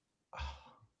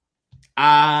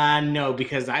 No,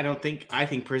 because I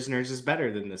think Prisoners is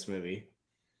better than this movie.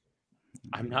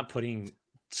 I'm not putting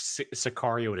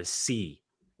Sicario to C.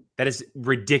 That is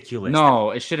ridiculous.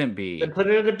 No, it shouldn't be. Then put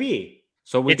it at a B.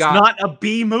 So we It's got not a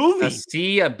B movie. a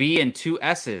C, a B, and two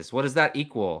S's. What does that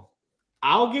equal?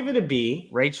 I'll give it a B.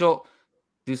 Rachel,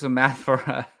 do some math for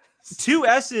us. 2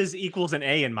 S's equals an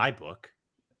A in my book.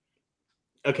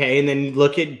 Okay, and then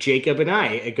look at Jacob and I.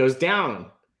 It goes down.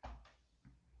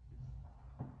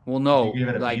 Well, no, You gave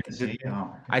it a B like and C?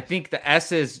 Oh, I think the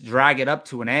S's drag it up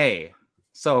to an A.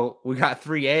 So we got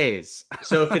 3 A's.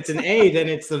 So if it's an A, then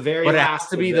it's the very But it last has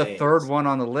to of be the the A's. third one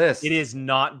on the list. It is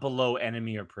not below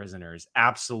Enemy or Prisoners.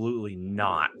 Absolutely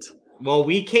not. Well,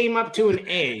 we came up to an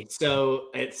A, so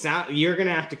you're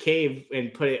gonna have to cave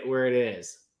and put it where it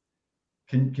is.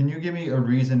 Can you give me a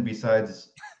reason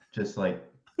besides just like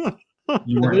you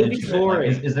The weren't movie's into it? Like,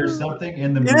 boring. is there something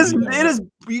in the movie? It is. that It is.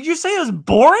 Did you say it was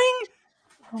boring?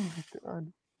 Oh my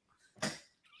god.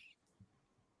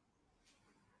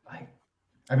 Like,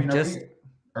 I mean, Just-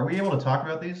 are we able to talk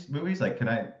about these movies? Like, can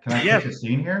I Yeah. pitch a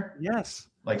scene here? Yes.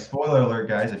 Like, spoiler alert,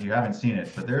 guys, if you haven't seen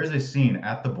it, but there is a scene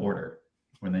at the border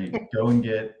when they go and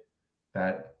get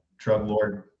that drug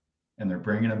lord and they're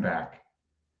bringing him back,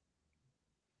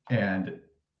 and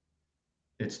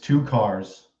it's two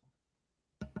cars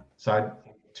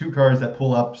that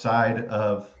pull up side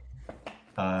of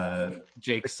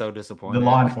Jake's so disappointed. the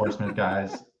law enforcement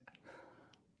guys,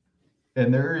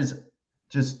 and there is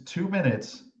just 2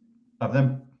 minutes of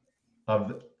them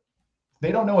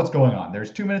they don't know what's going on.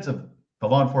 There's 2 minutes of the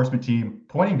law enforcement team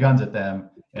pointing guns at them,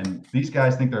 and these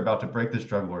guys think they're about to break this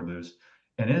drug lord loose,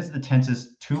 and it is the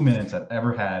tensest 2 minutes I've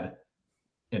ever had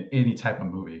in any type of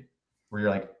movie, where you're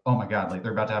like, oh my god, like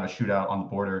they're about to have a shootout on the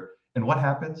border, and what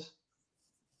happens?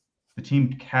 The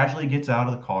team casually gets out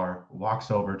of the car,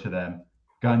 walks over to them,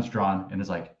 guns drawn, and is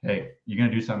like, hey, you're going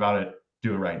to do something about it,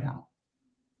 do it right now.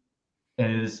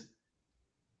 And it is,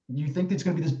 you think it's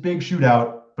going to be this big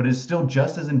shootout, but it's still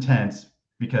just as intense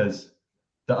because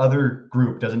the other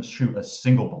group doesn't shoot a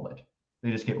single bullet.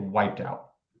 They just get wiped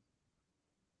out.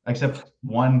 Except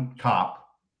one cop,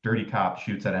 dirty cop,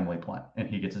 shoots at Emily Blunt, and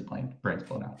he gets his brains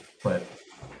blown out. But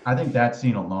I think that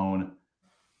scene alone,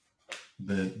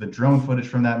 the drone footage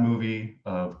from that movie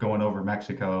of going over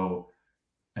Mexico,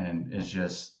 and is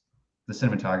just the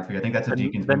cinematography. I think that's a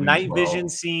Deakins The movie night as well. vision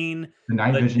scene, The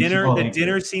night the vision dinner, scene. Oh, the thank you.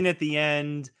 dinner scene at the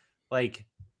end, like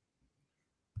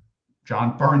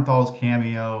John Bernthal's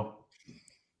cameo.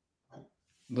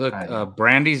 Look, I-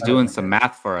 Brandy's I doing don't some know.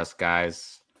 math for us,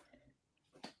 guys.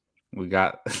 We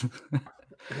got.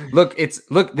 Look, this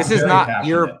I'm is very not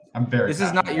your. passionate. I'm very. This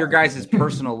is not passionate your about guys' this.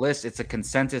 personal list. It's a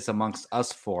consensus amongst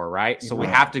us four, right? So we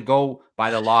Right. have to go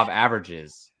by the law of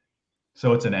averages.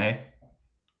 So it's an A.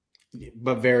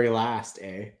 But very last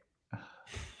A.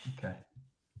 Okay.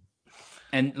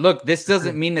 And look, this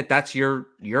doesn't mean that that's your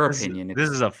this, opinion. this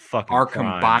It's is a fucking our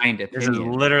crime. combined This is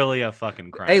opinion. literally a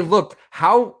fucking crime. Hey, look,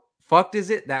 how fucked is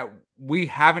it that we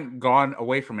haven't gone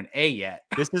away from an A yet?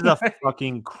 This is a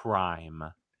fucking crime.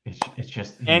 It's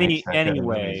just he makes that good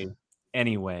movies.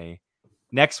 Anyway.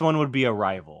 Next one would be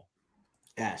Arrival.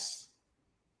 S.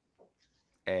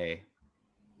 A.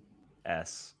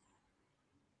 S.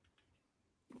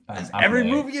 I'm Every an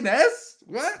A. movie an S?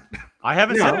 What? I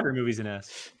haven't said No. every movie's an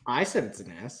S. I said it's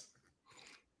an S.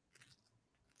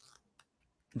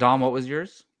 Dom, what was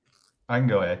yours? I can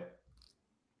go A.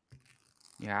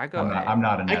 Yeah, I go I'm A. not. I'm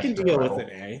not an I S can for deal with Arrival. an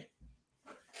A.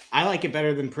 I like it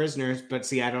better than Prisoners, but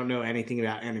see, I don't know anything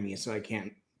about Enemy, so I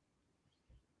can't.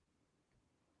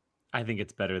 I think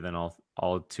it's better than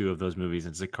all two of those movies,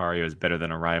 and Sicario is better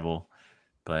than Arrival.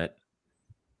 But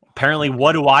apparently,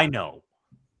 what do I know?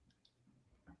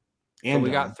 So And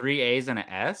we got 3 A's and an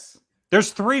S?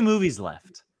 There's 3 movies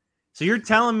left. So you're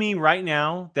telling me right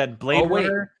now that Blade Oh, wait.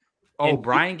 Runner, Oh, And-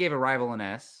 Brian gave Arrival an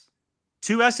S.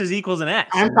 2 S's equals an S,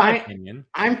 I'm in my fine. opinion.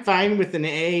 I'm fine with an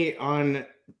A on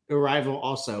Arrival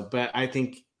also, but I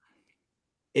think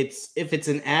if it's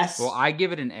an S. Well, I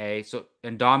give it an A. So,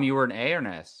 and Dom, you were an A or an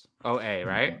S? Oh, A,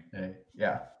 right? A.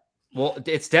 Yeah. Well,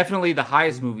 it's definitely the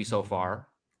highest movie so far.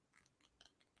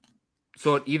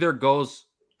 So it either goes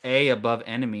A above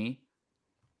Enemy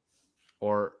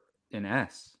or an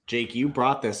S. Jake, you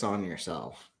brought this on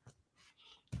yourself.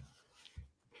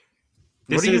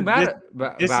 What are you mad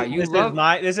about? You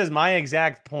love this is my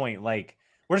exact point. Like,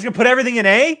 we're just gonna put everything in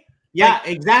A. Yeah,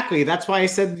 exactly. That's why I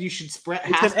said you should spread.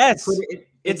 It's an S. Put it in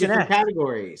It's an different S.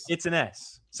 categories. It's an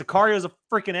S. Sicario's a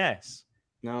freaking S.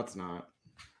 No, it's not.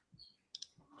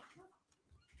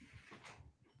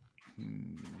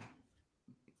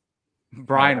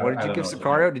 Brian, what did I you don't give know what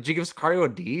Sicario? Did you give Sicario a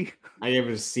D? I gave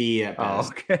it a C at Oh,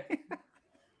 best. okay.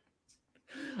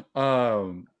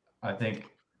 I think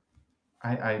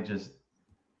I just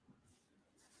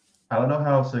I don't know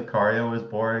how Sicario is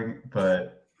boring,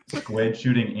 but squid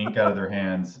shooting ink out of their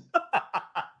hands.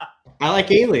 I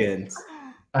like aliens.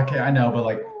 Okay, I know, but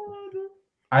like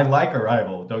I like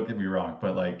Arrival, don't get me wrong,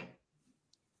 but like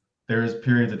there's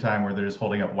periods of time where they're just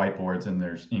holding up whiteboards and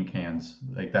there's ink hands.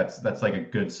 Like that's like a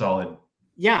good solid.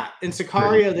 Yeah, in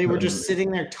Sicario, they were Pretty just movie.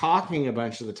 sitting there talking a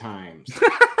bunch of the times.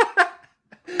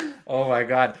 Oh my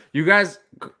god. You guys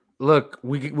look,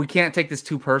 we can't take this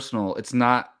too personal. It's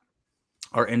not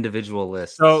our individual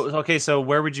list. So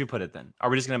where would you put it then? Are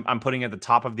we just gonna? I'm putting it at the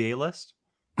top of the A list.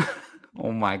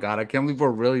 Oh my god, I can't believe we're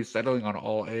really settling on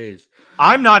all A's.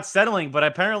 I'm not settling, but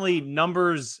apparently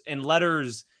numbers and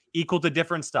letters equal to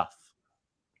different stuff.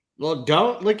 Well,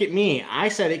 don't look at me. I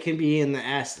said it can be in the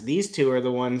S. These two are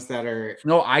the ones that are.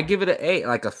 No, I give it an A,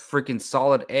 like a freaking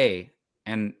solid A.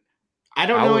 And I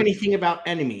don't I know would- anything about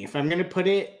Enemy. If I'm going to put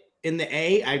it in the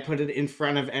A, I put it in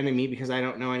front of Enemy because I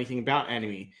don't know anything about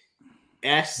Enemy.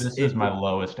 S. This is my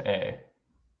lowest A.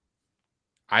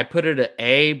 I put it at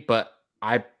A, but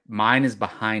mine is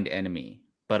behind Enemy,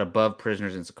 but above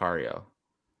Prisoners in Sicario.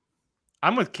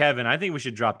 I'm with Kevin. I think we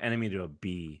should drop Enemy to a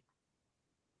B.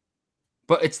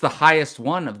 But it's the highest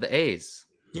one of the A's.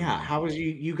 Yeah, how was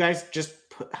you guys just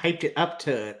hyped it up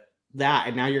to that,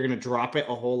 and now you're going to drop it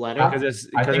a whole letter? Because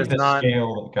I think it's the not.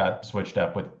 scale got switched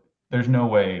up with. There's no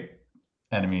way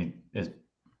Enemy is,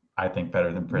 I think,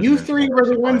 better than Prisoners. You three or were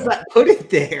the ones Sicario. that put it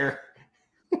there.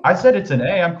 I said it's an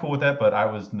A. I'm cool with that, but I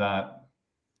was not.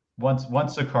 Once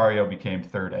Sicario became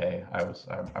third A,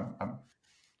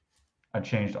 I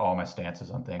changed all my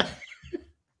stances on things.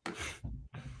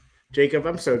 Jacob,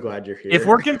 I'm so glad you're here. If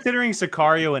we're considering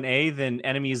Sicario an A, then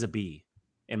Enemy is a B,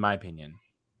 in my opinion.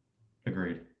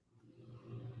 Agreed.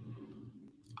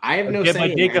 I have no Yeah, say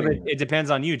but in Jacob, Enemy. it depends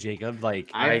on you, Jacob. Like,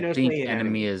 I have no think say in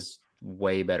Enemy is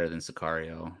way better than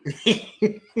Sicario.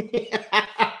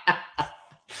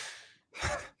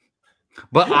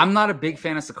 But I'm not a big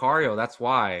fan of Sicario. That's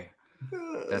why.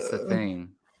 That's the thing.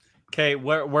 okay,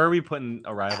 where are we putting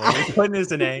Arrival? Are we putting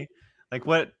this in A? Like,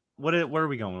 where are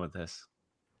we going with this?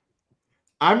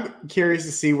 I'm curious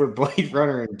to see where Blade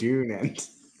Runner and Dune end.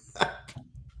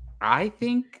 I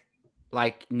think,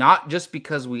 like, not just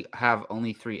because we have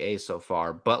only 3 A's so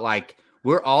far, but like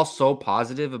we're all so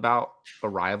positive about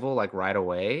Arrival, like right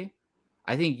away.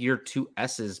 I think your 2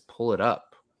 S's pull it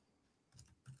up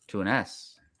to an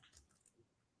S.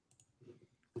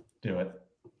 Do it.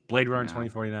 Blade Runner No.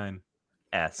 2049.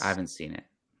 S. I haven't seen it.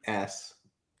 S.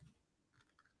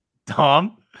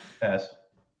 Tom? S.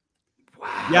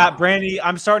 Wow. Yeah, Brandy,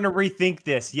 I'm starting to rethink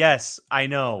this. Yes, I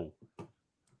know.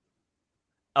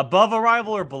 Above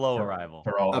Arrival or below Sure. Arrival?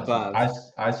 For all of us.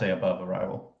 Above. I say above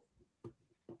Arrival.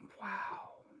 Wow.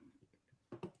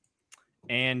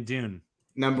 And Dune.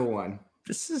 Number 1.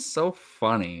 This is so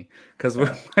funny because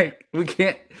we're like, we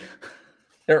can't,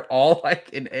 they're all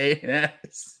like an A and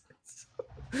S.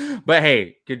 But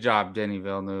hey, good job, Denny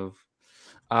Villeneuve.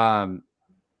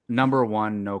 Number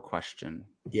 1, no question.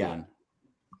 Yeah. Dune.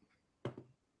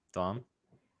 Tom?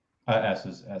 S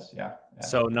is S. Yeah. S.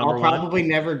 So number I'll one. probably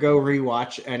never go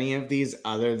rewatch any of these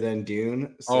other than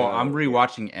Dune. So, Oh, I'm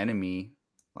rewatching Enemy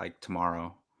like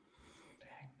tomorrow.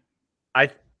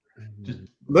 Just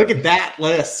Look at that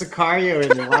list. Sicario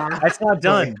in the last. It's not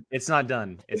done. It's not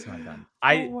done. It's not done.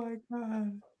 my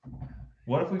god.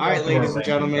 what if we? All right, go through our ladies and rankings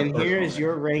gentlemen, first here one is then?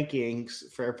 your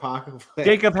rankings for Apocalypse.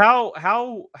 Jacob, how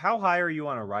high are you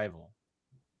on Arrival?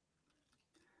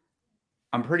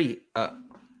 I'm pretty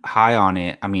high on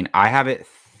it. I mean, I have it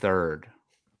 3rd.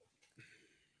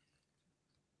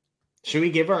 Should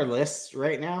we give our lists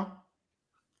right now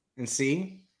and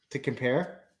see to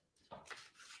compare?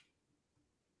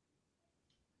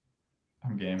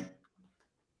 I'm game.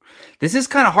 This is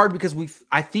kind of hard because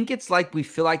I think it's like we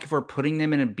feel like if we're putting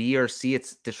them in a B or C,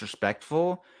 it's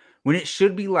disrespectful when it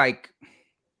should be like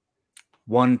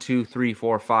 1, 2, 3,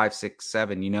 4, 5, 6,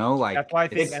 7. You know, like That's why I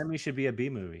think it's- Enemy should be a B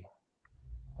movie.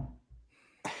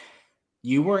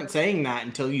 You weren't saying that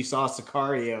until you saw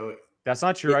Sicario. That's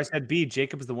not true. I said B.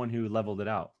 Jacob is the one who leveled it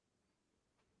out.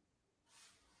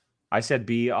 I said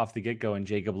B off the get-go, and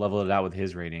Jacob leveled it out with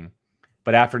his rating.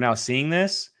 But after now seeing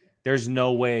this, there's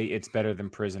no way it's better than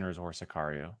Prisoners or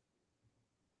Sicario.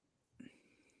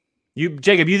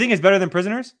 Jacob, you think it's better than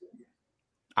Prisoners?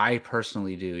 I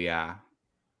personally do. Yeah.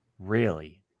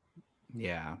 Really?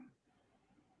 Yeah.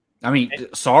 I mean,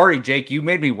 sorry, Jake, you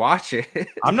made me watch it.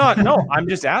 I'm not. No, I'm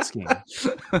just asking.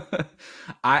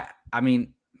 I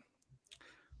mean,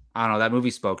 I don't know. That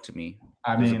movie spoke to me.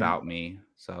 I It was mean, about me.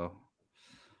 So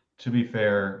to be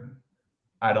fair,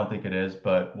 I don't think it is.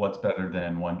 But what's better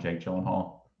than one Jake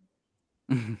Gyllenhaal?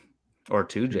 or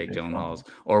two Jake Gyllenhaals,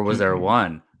 or was there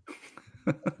one?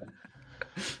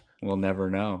 We'll never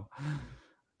know.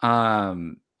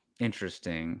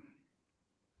 Interesting.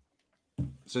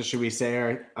 So should we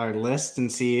say our list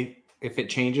and see if it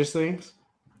changes things?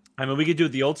 I mean, we could do it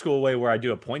the old school way where I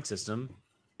do a point system.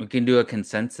 We can do a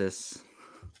consensus.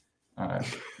 All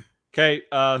right. Okay,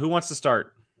 who wants to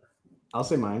start? I'll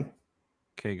say mine.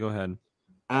 Okay, go ahead.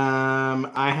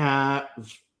 I have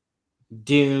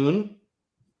Dune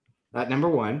at number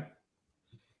 1,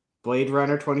 Blade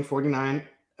Runner 2049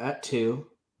 at 2,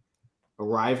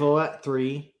 Arrival at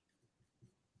 3,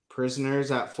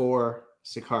 Prisoners at 4,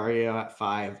 Sicario at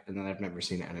 5, and then I've never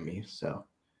seen Enemy. So,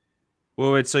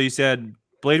 Wait. So you said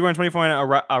Blade Runner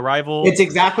 2049, Arrival. it's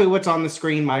exactly what's on the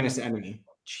screen minus Enemy.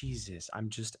 Jesus, I'm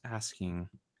just asking.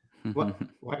 What?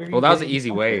 Why are you Well, that was an getting easy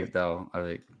excited? way, though.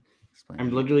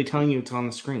 I'm literally telling you it's on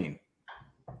the screen.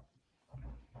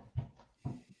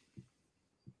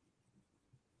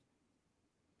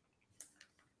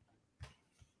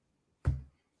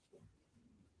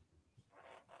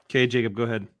 Okay, Jacob, go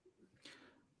ahead.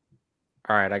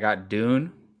 All right, I got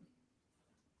Dune,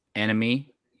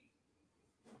 Enemy,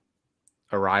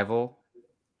 Arrival,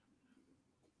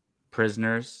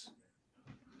 Prisoners,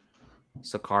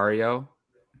 Sicario.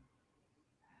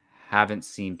 Haven't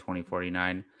seen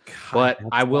 2049, but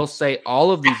I will say all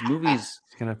of these movies,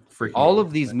 It's gonna freak all me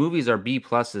of these movies are B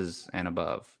pluses and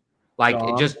above. Like it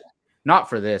Dom? just not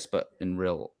for this, but in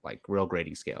real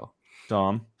grading scale.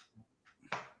 Dom.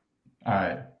 All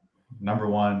right. Number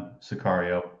 1,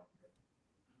 Sicario.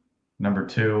 Number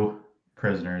 2,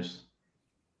 Prisoners.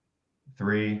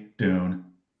 3, Dune.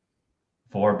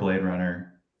 4, Blade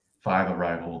Runner. 5,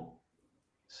 Arrival.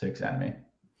 6, Enemy.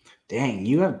 Dang,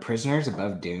 you have Prisoners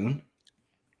above Dune?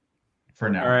 For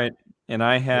now. All right, and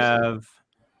I have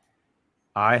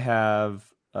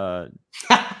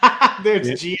There's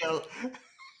Yeah. Geo.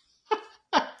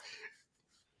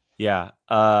 yeah.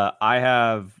 I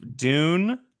have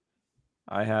Dune.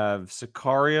 I have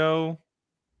Sicario.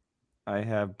 I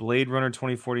have Blade Runner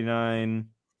 2049.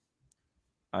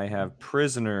 I have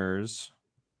Prisoners,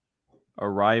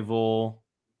 Arrival,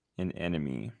 and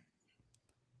Enemy.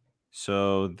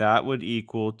 So that would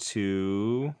equal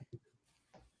to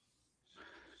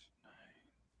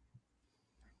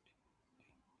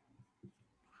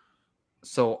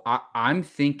So I'm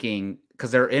thinking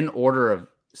because they're in order of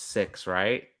 6,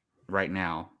 right? Right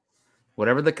now,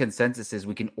 whatever the consensus is,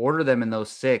 we can order them in those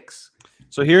 6.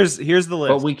 so here's the list.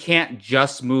 But we can't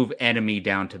just move Enemy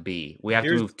down to B. We have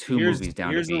to move 2 movies down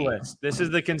to Here's B. the list. This is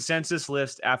the consensus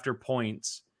list after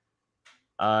points.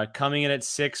 Coming in at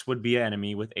 6 would be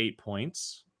Enemy with 8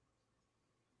 points.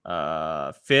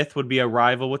 5th would be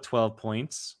Arrival with 12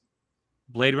 points.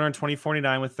 Blade Runner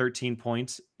 2049 with 13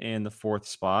 points in the 4th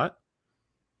spot.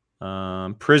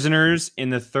 Prisoners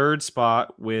in the 3rd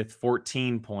spot with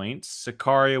 14 points.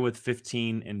 Sicario with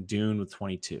 15 and Dune with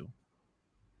 22.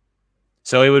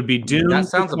 So it would be Dune, that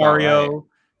sounds about Sicario, right.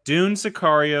 Dune,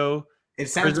 Sicario. It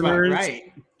sounds about Prisoners.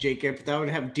 right, Jacob. That would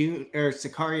have Dune or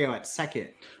Sicario at 2nd.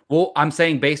 Well, I'm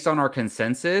saying based on our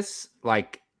consensus,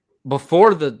 like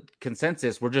before the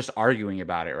consensus, we're just arguing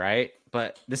about it, right?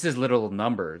 But this is little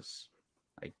numbers.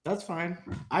 That's fine.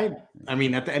 I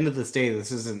mean, at the end of this day,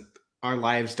 this isn't our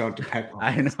lives don't depend on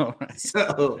I it. know. Right?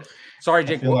 So Sorry,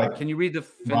 Jake. feel like Can you read the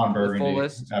Ron full Burgundy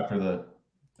list? after the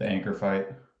anchor fight.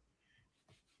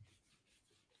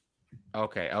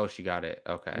 Okay. Oh, she got it.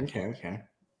 Okay. okay.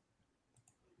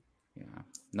 Yeah.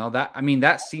 No,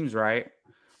 that seems right.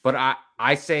 But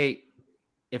I say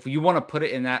if you want to put it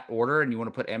in that order and you want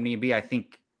to put Enemy in B, I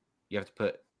think you have to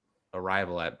put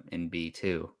Arrival in B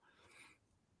too.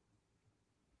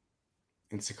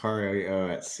 And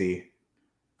Sicario at C.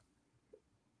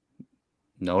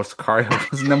 No, Sicario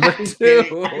was number I'm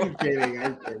 2. I'm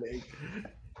kidding.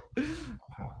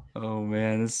 Oh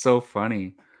man, it's so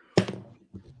funny.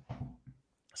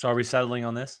 So are we settling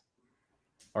on this?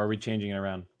 Or are we changing it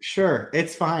around? Sure,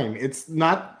 it's fine. It's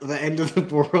not the end of the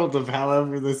world of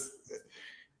however this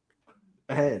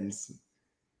ends.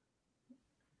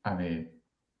 I mean,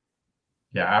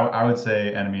 yeah, I would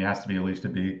say Enemy has to be at least a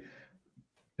B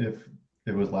if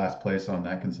it was last place on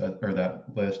that consent or that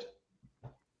list.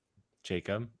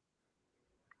 Jacob?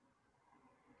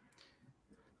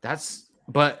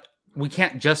 But we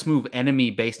can't just move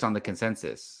enemy based on the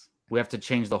consensus. We have to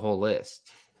change the whole list.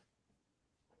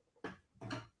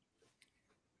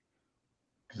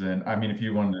 Because then, I mean, if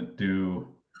you wanted to do,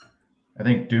 I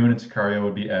think Dune and Sicario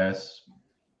would be S,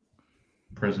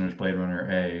 Prisoners, Blade Runner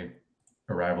A,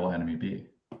 Arrival, Enemy B.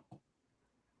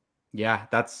 Yeah,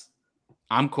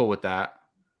 I'm cool with that.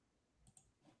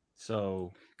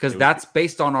 So because that's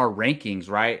based on our rankings,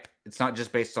 right? It's not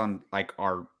just based on like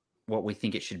what we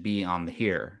think it should be on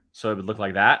here. So it would look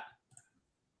like that.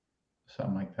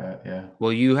 Something like that, yeah.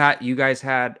 Well, you guys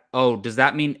had. Oh, does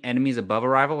that mean Enemies above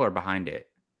Arrival or behind it?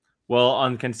 Well,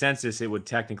 on consensus, it would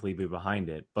technically be behind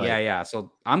it. But yeah.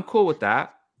 So I'm cool with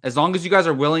that. As long as you guys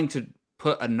are willing to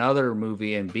put another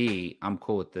movie in B, I'm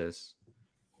cool with this.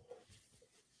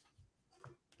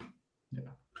 Yeah.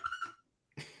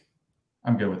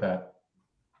 I'm good with that.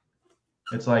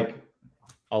 It's like,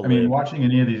 I'll I mean, live. watching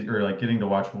any of these or like getting to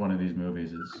watch one of these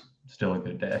movies is still a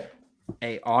good day.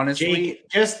 Hey, honestly, Jake,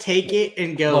 just take it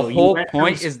and go. The whole You went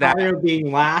point from is that- Sicario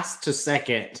being last to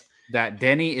second. that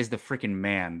Denny is the freaking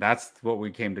man. That's what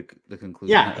we came to the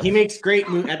conclusion. Yeah, of. he makes great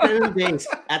movies. At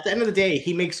the end of the day,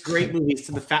 he makes great movies.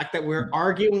 To the fact that we're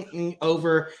arguing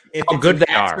over if How it's good an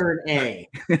they S are. or an A.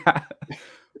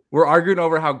 We're arguing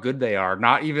over how good they are,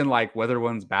 not even like whether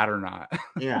one's bad or not.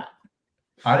 Yeah.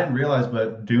 I didn't realize,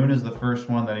 but Dune is the first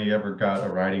one that he ever got a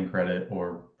writing credit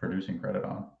or producing credit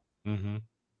on. Mm-hmm.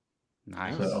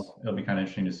 Nice. So it'll be kind of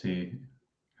interesting to see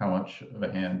how much of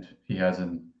a hand he has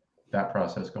in that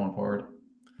process going forward.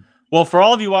 Well, for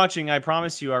all of you watching, I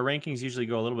promise you our rankings usually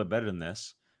go a little bit better than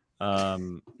this.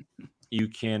 You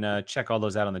can check all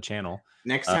those out on the channel.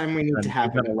 Next time we need to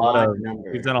have we've done a a lot odd of-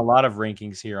 number. We've done a lot of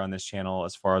rankings here on this channel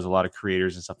as far as a lot of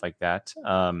creators and stuff like that.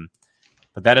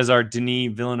 But that is our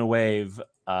Denis Villeneuve,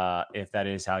 if that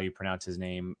is how you pronounce his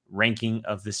name, ranking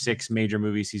of the 6 major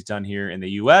movies he's done here in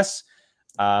the U.S.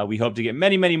 We hope to get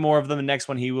many, many more of them. The next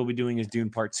one he will be doing is Dune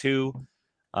Part 2.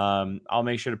 I'll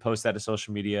make sure to post that to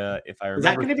social media if I Is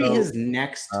that remember. going to be so. his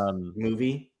next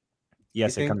movie?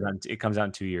 Yes, you it think? comes out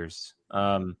in 2 years.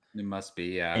 It must be,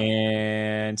 yeah.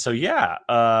 And so,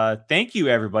 yeah, thank you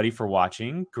everybody for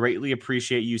watching. Greatly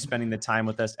appreciate you spending the time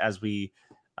with us as we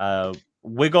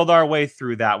wiggled our way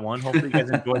through that one. Hopefully you guys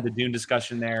enjoyed the Dune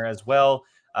discussion there as well.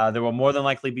 There will more than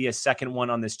likely be a second one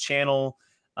on this channel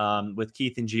with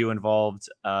Keith and Gio involved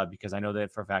because I know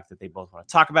that for a fact that they both want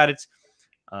to talk about it.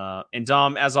 And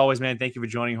Dom, as always, man, thank you for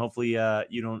joining. Hopefully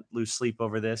you don't lose sleep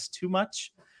over this too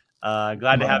much.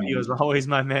 Glad to have you as always,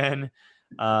 my man.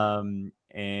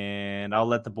 And I'll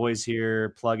let the boys here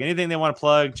plug anything they want to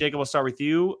plug. Jacob, we'll start with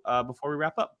you before we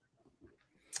wrap up.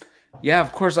 Yeah,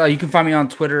 of course. You can find me on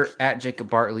Twitter at Jacob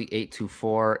Bartley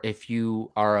 824. If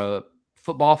you are a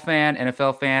football fan,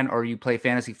 NFL fan, or you play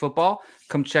fantasy football,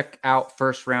 come check out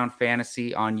First Round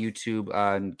Fantasy on YouTube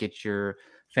and get your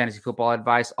fantasy football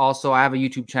advice. Also, I have a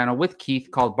YouTube channel with Keith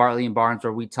called Bartley and Barnes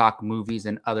where we talk movies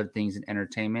and other things in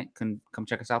entertainment. Come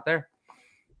check us out there.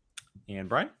 And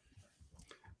Brian?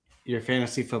 Your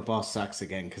fantasy football sucks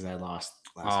again because I lost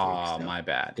last week. So. My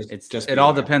bad. Just it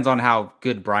all depends on how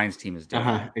good Brian's team is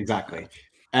doing. Exactly.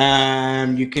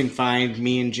 You can find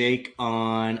me and Jake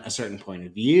on A Certain Point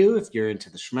of View if you're into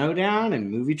the Schmodown and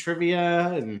movie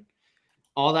trivia and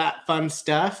all that fun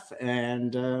stuff.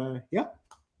 And yeah.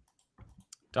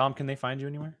 Dom, can they find you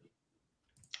anywhere?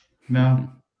 No,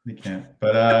 we can't.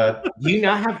 But Do you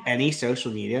not have any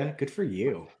social media? Good for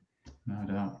you. no, I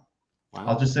don't. Wow.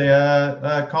 I'll just say,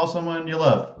 call someone you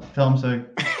love. Tell them to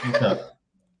what's up.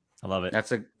 I love it.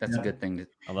 That's a good thing.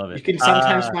 I love it. You can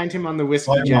sometimes find him on the Whiskey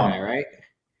Call your mom. Jedi, right?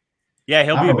 Yeah,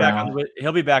 he'll I'm be back around.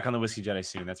 he'll be back on the Whiskey Jedi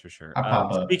soon, that's for sure. I'll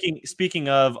pop up. Speaking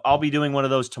of, I'll be doing one of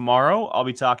those tomorrow. I'll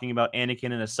be talking about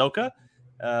Anakin and Ahsoka.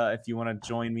 If you want to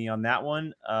join me on that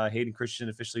one, Hayden Christian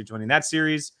officially joining that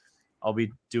series. I'll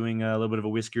be doing a little bit of a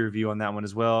whiskey review on that one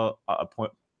as well. A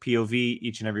POV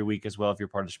each and every week as well if you're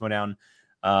part of the Schmodown.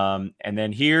 And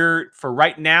then here for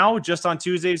right now, just on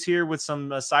Tuesdays here with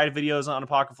some side videos on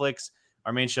Apocalypse,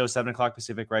 our main show 7 o'clock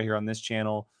Pacific right here on this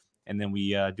channel. And then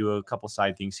we do a couple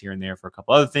side things here and there for a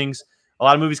couple other things. A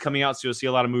lot of movies coming out, so you'll see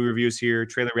a lot of movie reviews here,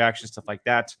 trailer reactions, stuff like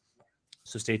that.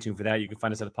 So stay tuned for that. You can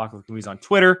find us at Apocalypse Movies on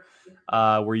Twitter,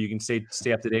 where you can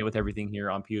stay up to date with everything here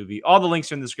on POV. All the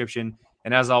links are in the description.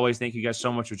 And as always, thank you guys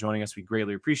so much for joining us. We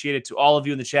greatly appreciate it. To all of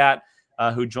you in the chat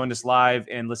who joined us live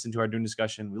and listened to our Dune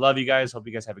discussion, we love you guys. Hope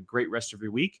you guys have a great rest of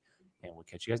your week, and we'll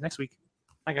catch you guys next week.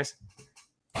 Bye, guys.